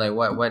asked me like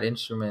what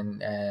instrument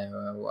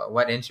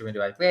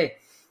do I play,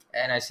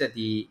 and I said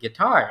the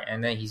guitar,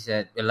 and then he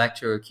said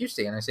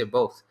electroacoustic, and I said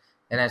both,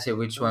 and I said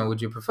which one Ooh.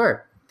 would you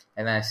prefer,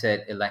 and I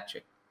said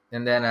electric.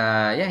 And then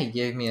yeah, he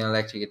gave me an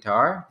electric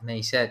guitar, and then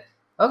he said,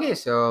 "Okay,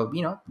 so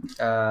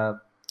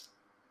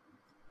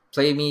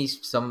play me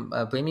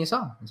a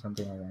song or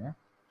something like that."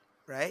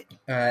 Right.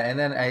 And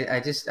then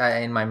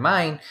in my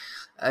mind,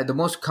 the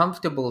most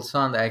comfortable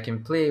song that I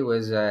can play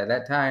was at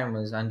that time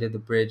was "Under the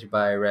Bridge"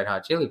 by Red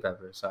Hot Chili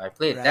Peppers. So I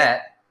played Right.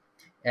 that,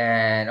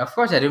 and of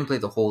course I didn't play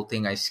the whole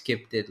thing. I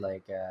skipped it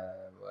like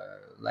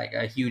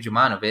a huge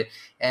amount of it.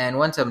 And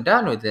once I'm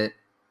done with it,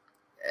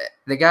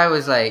 the guy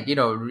was like,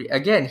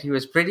 again, he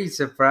was pretty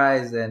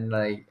surprised, and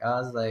like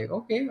I was like,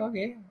 okay,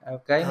 okay, I'm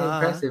kind of Uh-huh.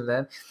 impressive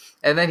then.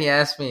 And then he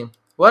asked me,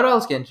 "What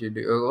else can you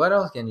do? Or what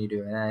else can you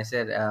do?" And I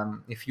said,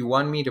 "If you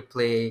want me to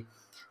play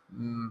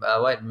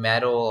what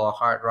metal or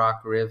hard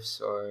rock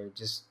riffs or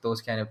just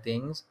those kind of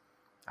things,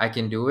 I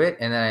can do it."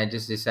 And then I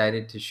just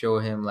decided to show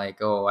him like,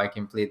 oh, I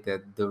can play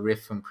the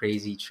riff from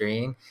Crazy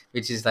Train,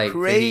 which is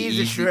like pretty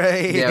Crazy easy.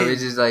 Yeah, train.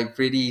 which is like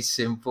pretty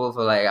simple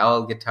for like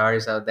all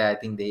guitarists out there. I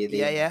think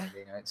Yeah, yeah.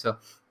 they know it. So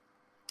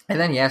and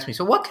then he asked me,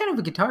 "So what kind of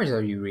a guitarist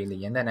are you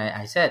really?" And then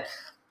I said,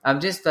 "I'm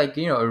just like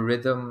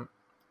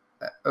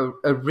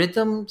a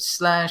rhythm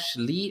slash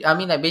lead. I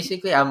mean, like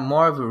basically, I'm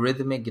more of a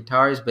rhythmic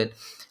guitarist, but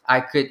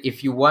I could,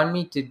 if you want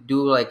me to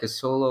do like a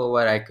solo,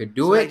 what I could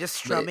So do like it. just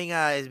But strumming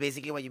is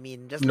basically what you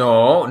mean. Just like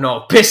no,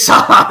 no, piss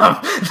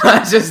off.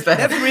 Not just that.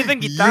 that's rhythm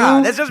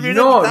guitar. That's just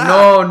rhythm No,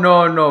 guitar. no,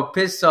 no, no,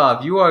 piss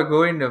off. You are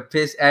going to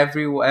piss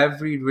every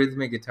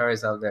rhythmic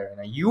guitarist out there.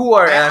 Now you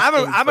are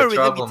asking I'm for a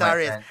rhythm trouble, my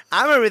guitarist. friend.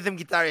 I'm a rhythm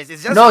guitarist.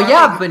 It's just No,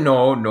 yeah, strumming. but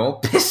no, no,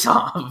 piss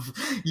off.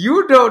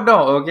 You don't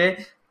know,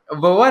 okay?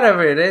 But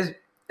whatever it is,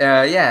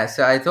 yeah.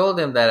 So I told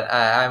him that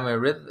I'm a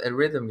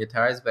rhythm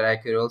guitarist, but I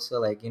could also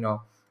like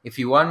if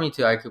you want me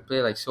to, I could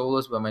play like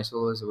solos, but my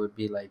solos would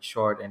be like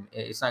short and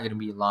it's not gonna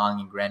be long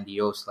and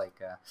grandiose like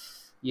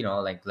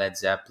like Led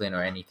Zeppelin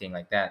or anything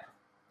like that.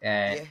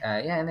 And Yeah.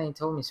 yeah, and then he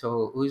told me,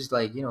 so who's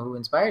like who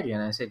inspired you?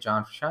 And I said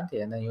John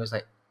Frusciante, and then he was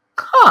like,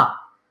 huh.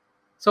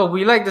 So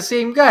we like the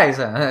same guys,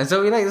 huh?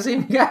 So we like the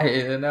same guy.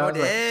 And I Oh was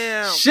like,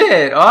 damn.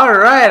 shit, all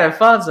right, I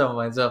found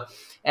someone. So,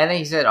 and then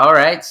he said, all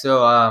right.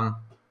 So, and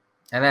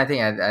then I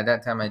think at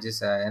that time and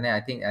then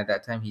I think at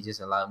that time he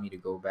just allowed me to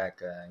go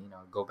back,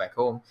 go back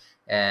home.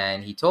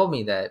 And he told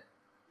me that,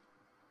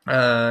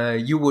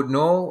 you would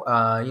know,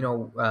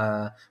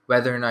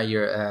 whether or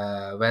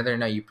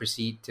not you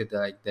proceed to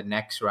the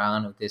next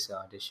round of this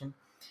audition.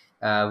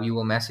 We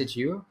will message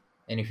you,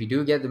 and if you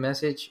do get the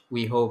message,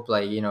 we hope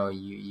like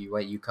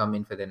you come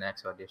in for the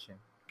next audition.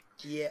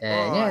 Yeah.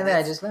 And yeah, Oh, and then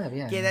I that's just left.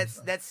 Yeah, okay.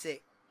 That's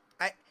sick.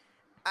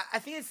 I I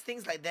think it's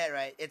things like that,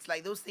 right? It's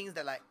like those things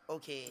that like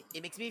okay,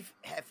 it makes me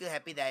feel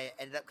happy that I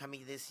ended up coming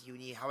to this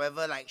uni.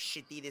 However, like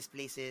shitty this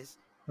place is,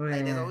 oh,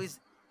 like there's yeah, always.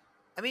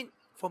 I mean,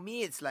 for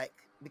me, it's like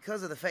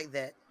because of the fact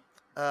that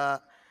uh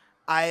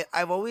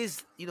I've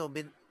always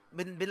been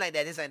like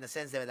that. Is in the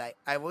sense that like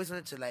I've always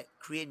wanted to like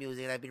create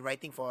music. And I've been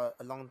writing for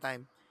a long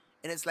time,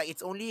 and it's like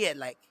it's only at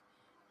like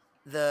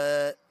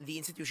the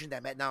institution that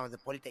I'm at now, the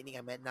polytechnic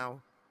I'm at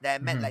now, that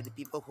I met hmm like the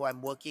people who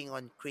I'm working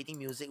on creating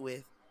music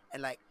with,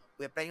 and like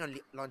we're planning on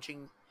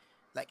launching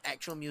like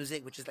actual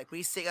music, which is like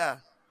pretty sick, and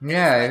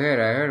yeah. it's like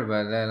I heard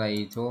about that. Like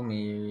you told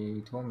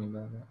me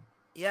about that.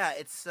 yeah,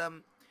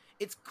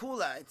 it's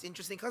cool, it's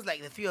interesting because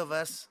like the three of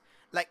us,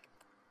 like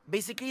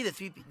basically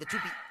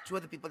two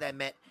other people that I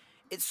met,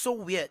 it's so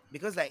weird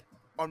because like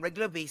on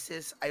regular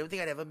basis, I don't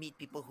think I'd ever meet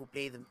people who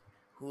play them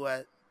who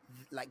are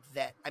like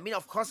that. I mean,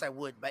 of course I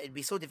would, but it'd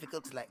be so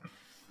difficult to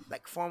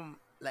like form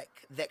like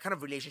that kind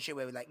of relationship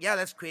where we're like, yeah,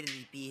 let's create an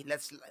EP,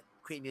 let's like,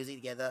 create music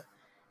together,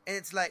 and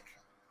it's like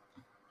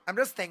I'm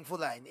just thankful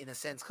that in a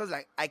sense because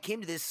like I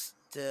came to this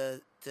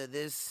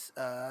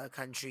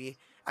country,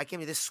 I came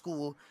to this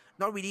school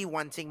not really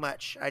wanting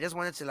much. I just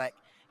wanted to like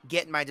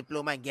get my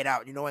diploma and get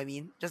out. You know what I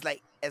mean? Just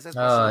like as soon as Oh,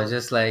 possible.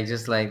 just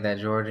like that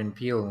Jordan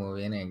Peele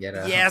movie, innit? Get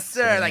out. Yes,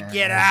 So sir. Like yeah,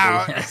 get I see.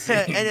 out, I see.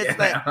 and it's Get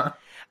like out.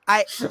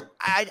 I,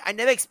 I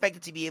never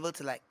expected to be able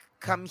to like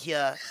come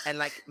here and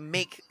like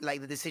make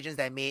like the decisions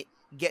that I made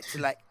get to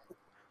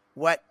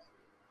what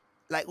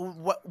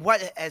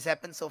what has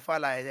happened so far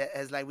like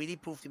has like really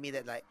proved to me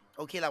that like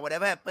okay like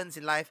whatever happens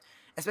in life,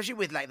 especially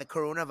with like the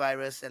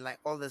coronavirus and like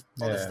all the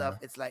Yeah. stuff,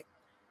 it's like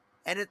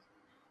and it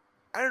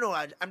I don't know,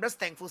 I'm just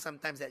thankful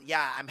sometimes that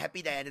yeah, I'm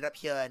happy that I ended up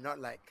here and not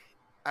like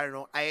I don't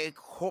know, I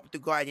hope to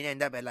God I didn't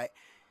end up at like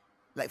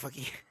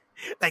fucking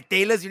like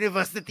Taylor's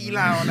University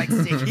lah or like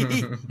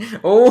Sticky.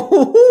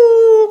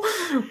 Oh,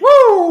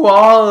 woo!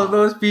 All of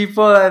those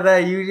people at that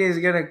uni is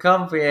gonna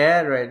come for your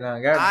head right now.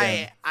 God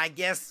damn. I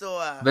guess so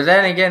But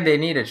then again, they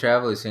need to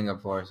travel to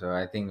Singapore, so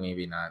I think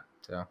maybe not.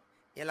 So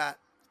yeah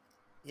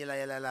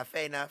lah,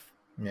 fair enough.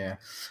 yeah,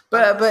 I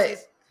was but gonna say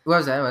what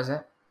was that? What was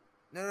that?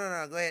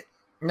 no, go ahead.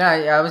 No,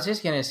 I was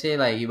just gonna say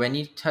like when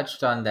you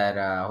touched on that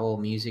whole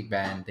music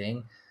band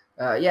thing,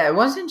 yeah, it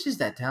wasn't just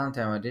that talent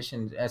time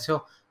audition.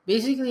 So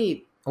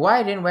basically, why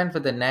I didn't went for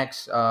the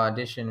next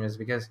audition was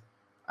because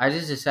I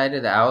just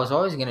decided that I was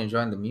always gonna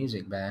join the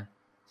music band,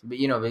 but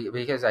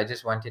because I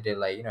just wanted to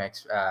like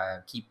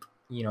keep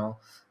you know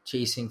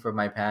chasing for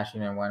my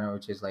passion and whatnot,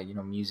 which is like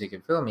music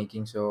and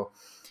filmmaking. So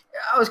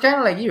I was kind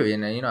of like you,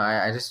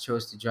 I just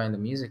chose to join the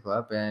music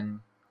club, and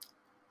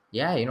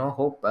yeah,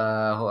 hope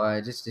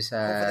just Hope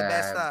for the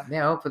best,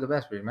 yeah, hope for the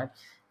best pretty much.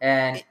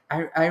 And It,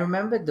 I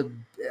remember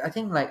I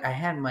think like I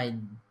had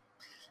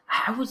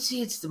I would say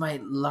it's my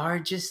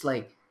largest,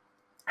 like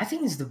I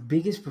think it's the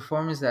biggest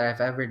performance that I've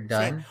ever same.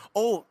 done.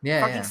 Oh,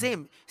 Yeah, fucking yeah,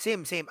 same.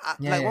 yeah, Like,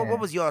 yeah, what yeah.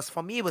 was yours?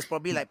 For me, it was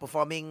probably like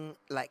performing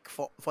like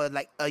for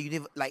like a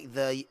like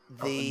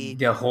Oh, the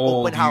the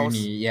whole open uni, house.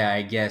 yeah,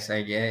 I guess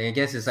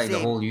it's like the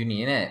Same. whole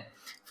uni, innit?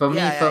 For me,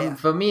 Yeah.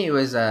 it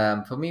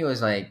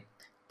was like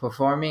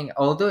performing,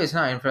 although it's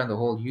not in front of the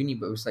whole uni,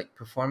 but it was like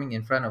performing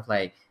in front of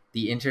like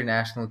the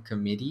international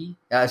committee,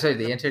 sorry,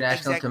 the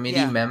international Exact. committee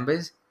Yeah.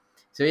 members.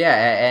 So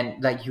yeah,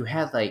 and like you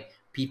had like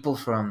people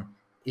from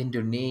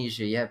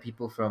Indonesia, you had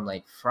people from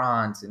like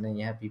France, and then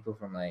you had people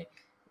from like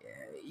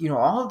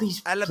all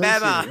these places,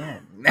 Alabama. yeah.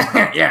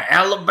 Yeah, Yeah.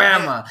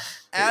 Alabama.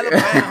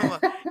 Alabama.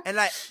 And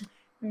like,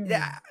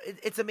 yeah,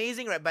 it's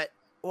amazing, right? But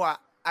well,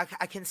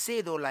 I can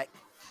say though, like,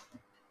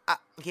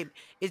 okay,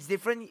 it's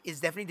different. It's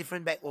definitely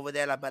different back over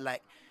there, lah. But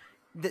like,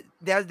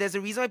 there's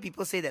a reason why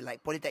people say that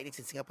like polytechnics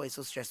in Singapore is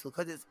so stressful,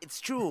 because it's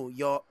true.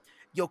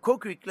 Your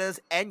co-curriculars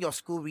and your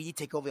school really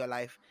take over your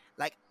life.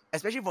 Like,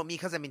 especially for me,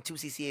 because I'm in two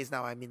CCAs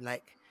now. I'm in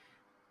like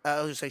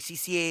sorry,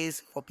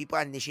 CCAs for people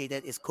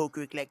uninitiated is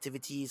co-curricular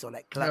activities or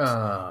like clubs.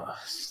 Oh,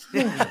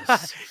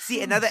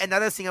 See, another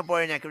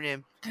Singaporean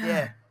acronym.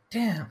 Yeah, God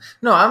damn.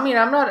 No, I mean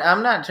I'm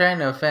not trying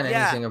to offend any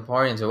yeah.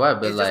 Singaporeans or what,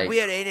 but It's just like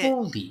weird, ain't it?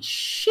 holy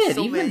shit,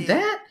 So even many.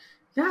 that?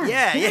 God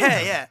Yeah.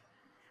 damn. Yeah.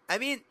 I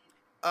mean,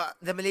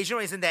 the Malaysian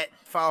one isn't that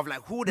far off.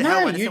 Like, who the hell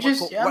Nah, would you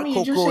understand just I what mean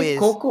you just cocoa say is?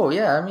 cocoa.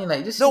 Yeah, I mean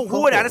like just say No,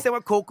 who would cocoa. understand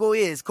what cocoa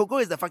is? Cocoa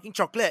is the fucking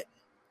chocolate.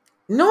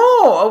 No,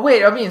 oh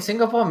wait, I mean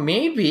Singapore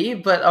maybe,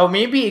 but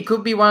maybe it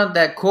could be one of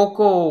that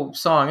Coco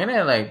song,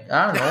 innit? Like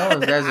I don't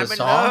know if there's a I'm in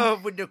song.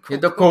 love with the Yeah,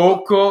 the cocoa.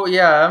 Coco,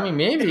 yeah, I mean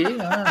maybe,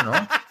 I don't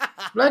know.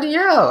 Bloody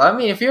hell! I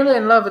mean, if you're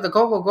in love with the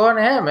Coco, go on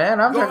ahead,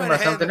 man. I'm Go talking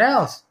right about something ahead.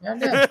 else.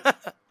 Goddamn.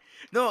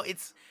 No,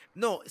 it's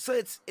no. So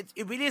it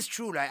really is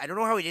true. Like, I don't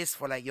know how it is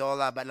for like y'all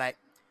lah, but like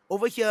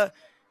over here,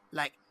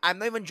 like I'm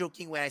not even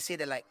joking when I say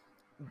that like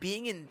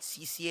being in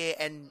CCA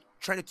and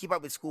trying to keep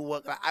up with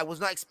schoolwork, like, I was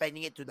not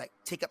expecting it to like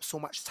take up so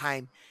much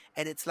time,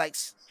 and it's like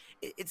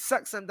it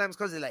sucks sometimes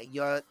because like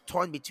you're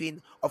torn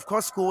between. Of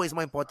course, school is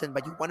more important,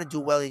 but you want to do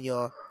well in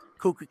your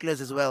co-curriculars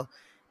as well.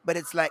 But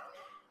it's like,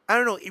 I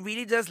don't know. It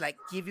really does like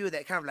give you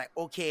that kind of like,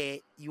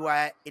 okay, you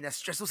are in a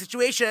stressful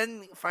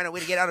situation. Find a way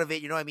to get out of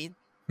it. You know what I mean?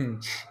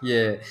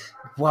 Yeah.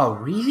 Wow,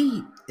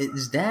 really?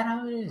 Is that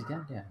how it is?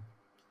 Goddamn.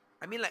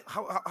 I mean, like,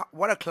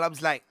 what are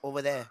clubs like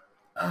over there?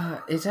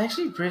 It's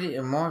actually pretty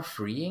more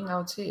freeing. I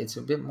would say it's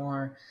a bit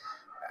more.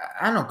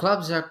 I don't know.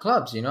 Clubs are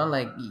clubs.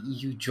 Like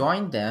you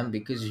join them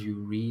because you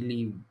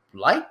really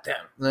like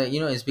them. Like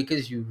it's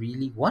because you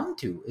really want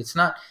to. It's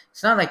not.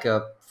 It's not like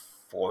a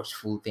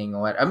forceful thing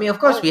or what. I mean, of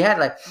course Oh, we had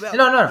like well,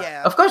 no, no.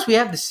 yeah. Of course we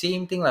have the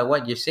same thing like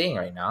what you're saying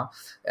right now,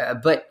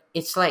 but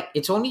it's like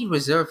it's only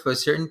reserved for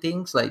certain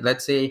things. Like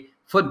let's say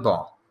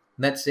football.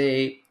 Let's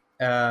say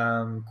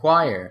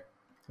choir.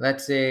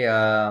 Let's say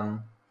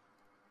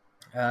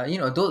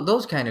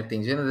those kind of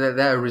things that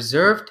are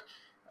reserved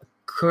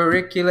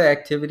curricular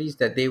activities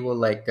that they will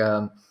like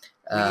Really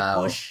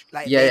uh push.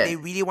 Like, yeah, yeah, they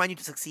really want you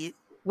to succeed.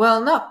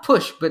 well not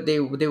push, but they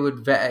would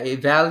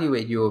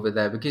evaluate you over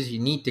that because you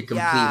need to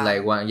complete Yeah.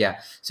 like one, yeah.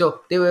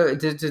 So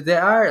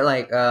there are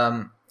like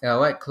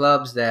what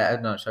clubs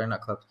that no, sorry,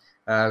 not clubs,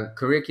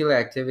 curricular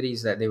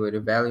activities that they would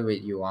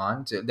evaluate you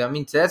on. So I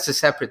mean that's a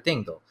separate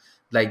thing though.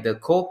 Like the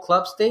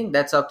clubs thing,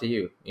 that's up to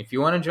you. If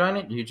you want to join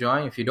it, you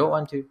join. If you don't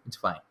want to, it's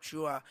fine.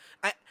 Sure.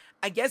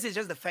 I guess it's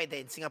just the fact that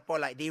in Singapore,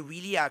 like, they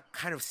really are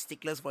kind of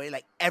sticklers for it.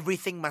 Like,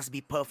 everything must be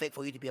perfect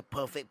for you to be a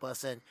perfect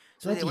person.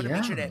 So they Bloody want to make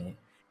hell, sure that man.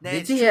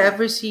 it's true.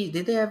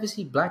 Did they ever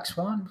see Black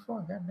Swan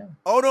before? God damn.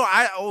 Oh no!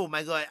 Oh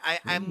my god!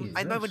 I'm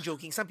not even Jesus.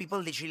 joking. Some people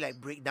literally like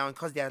break down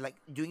because they're like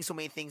doing so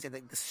many things and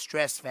like the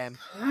stress, fam.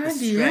 The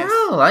Bloody stress.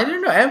 hell. I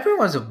didn't know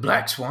everyone's a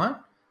Black Swan.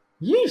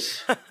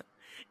 Yeesh.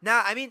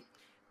 Now, I mean,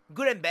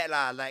 good and bad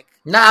lah. Like,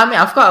 Nah, I mean,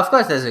 of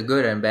course, there's a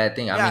good and bad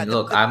thing. I yeah, mean,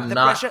 look, I'm the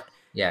not. pressure.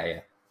 Yeah, yeah.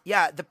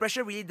 Yeah, the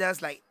pressure really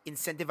does like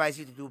incentivize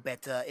you to do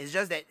better. It's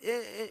just that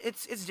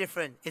it's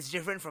different. It's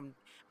different from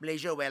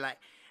Malaysia, where like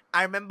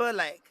I remember,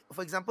 like,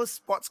 for example,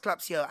 sports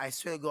clubs here. I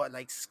swear to God,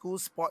 like, school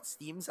sports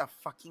teams are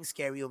fucking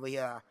scary over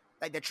here.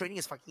 Like, their training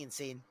is fucking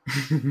insane.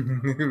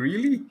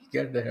 Really?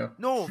 God damn.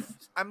 No,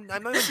 I'm not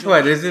even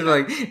What joking. is it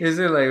like? Is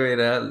it like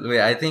wait?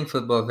 I think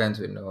football fans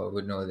would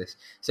know this.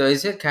 So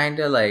is it kind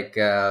of like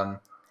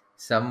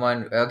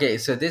someone? Okay,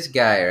 so this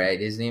guy, right?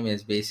 His name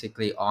is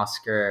basically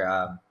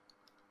Oscar.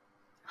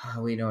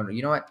 We don't know.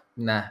 You know what?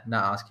 Nah,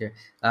 not Oscar.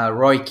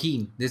 Roy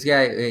Keane. This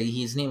guy,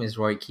 his name is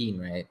Roy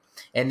Keane, right?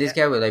 And this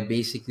Yeah. guy would like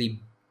basically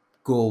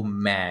go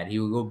mad. He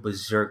would go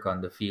berserk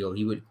on the field.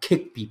 He would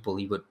kick people.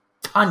 He would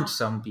punch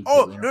some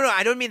Oh people. no,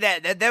 I don't mean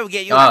that. That will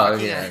get you like Oh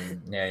fucking. yeah,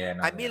 yeah, yeah.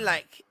 No, I mean, yeah.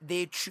 like,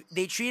 they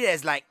treat it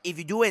as like, if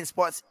you do it in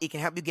sports, it can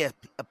help you get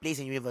a place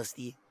in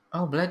university.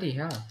 Oh, bloody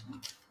hell.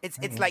 It's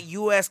Okay. like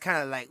US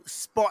kind of like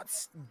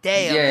sports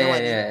damn, you Yeah, know yeah, what I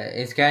mean? yeah.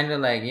 It's kind of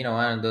like,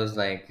 one of those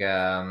like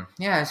yeah,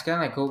 it's kind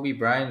of like Kobe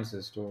Bryant's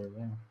story.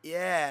 Yeah.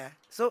 Yeah.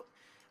 So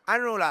I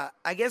don't know lah.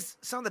 I guess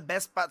some of the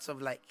best parts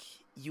of like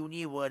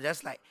uni were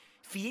just like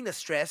feeling the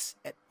stress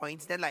at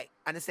points, then like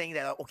understanding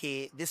that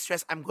okay, this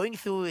stress I'm going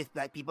through with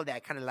like people that I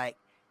kind of like,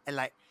 and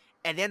like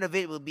at the end of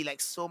it will be like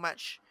so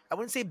much. I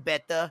wouldn't say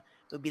better.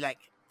 It'll be like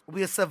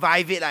we'll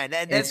survive it, like,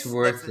 and It's that's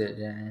worth it.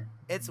 Yeah.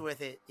 it's worth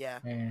it. Yeah.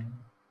 Yeah.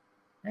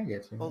 I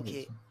get you. I get Okay.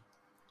 you.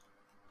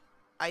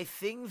 I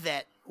think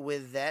that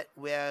with that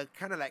we're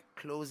kind of like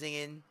closing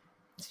in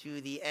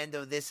to the end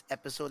of this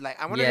episode. Like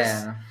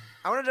Yeah.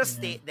 I want to just Yeah.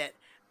 state that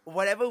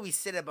whatever we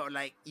said about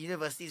like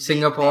universities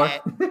being Singapore.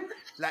 bad,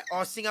 like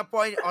or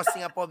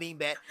Singapore being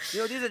bad,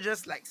 these are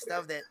just like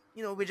stuff that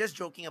we're just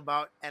joking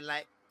about, and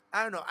like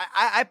I don't know,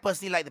 I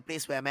personally like the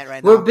place where I'm at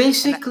right We're now, and like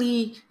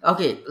basically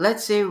okay.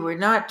 Let's say we're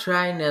not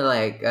trying to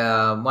like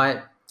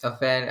what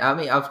offend. I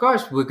mean, of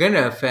course, we're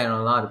gonna offend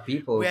a lot of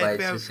people by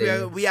just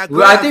saying. we are I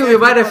gonna think we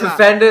offend might have people, lah.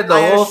 offended the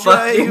I whole assure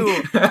fucking.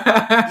 you.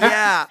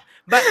 Yeah,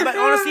 but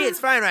honestly, it's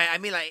fine, right? I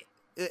mean, like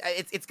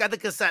it's got the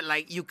cassette.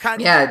 Like you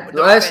can't Yeah,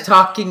 not us offend.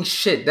 talking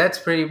shit. That's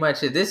pretty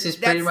much it. This is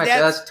pretty much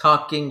That's us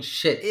talking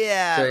shit. So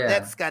yeah. yeah,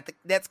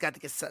 That's got the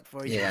cassette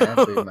for you. yeah,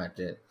 that's pretty much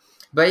it.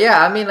 But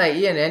yeah, I mean, like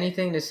Ian,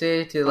 anything to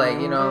say to like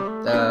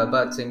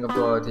about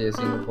Singapore to your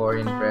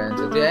Singaporean friends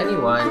or to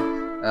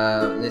anyone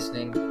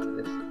listening to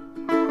this?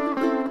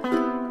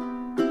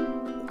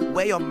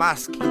 Wear your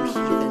mask, you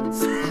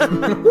heathens.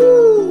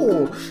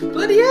 Ooh,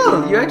 bloody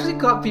hell! You actually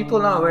caught people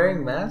not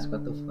wearing masks.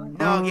 What the fuck?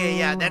 No, okay,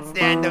 yeah, that's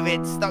the end of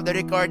it. Stop the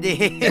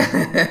recording.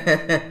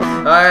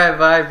 All right,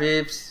 bye,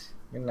 peeps.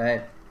 Good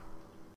night.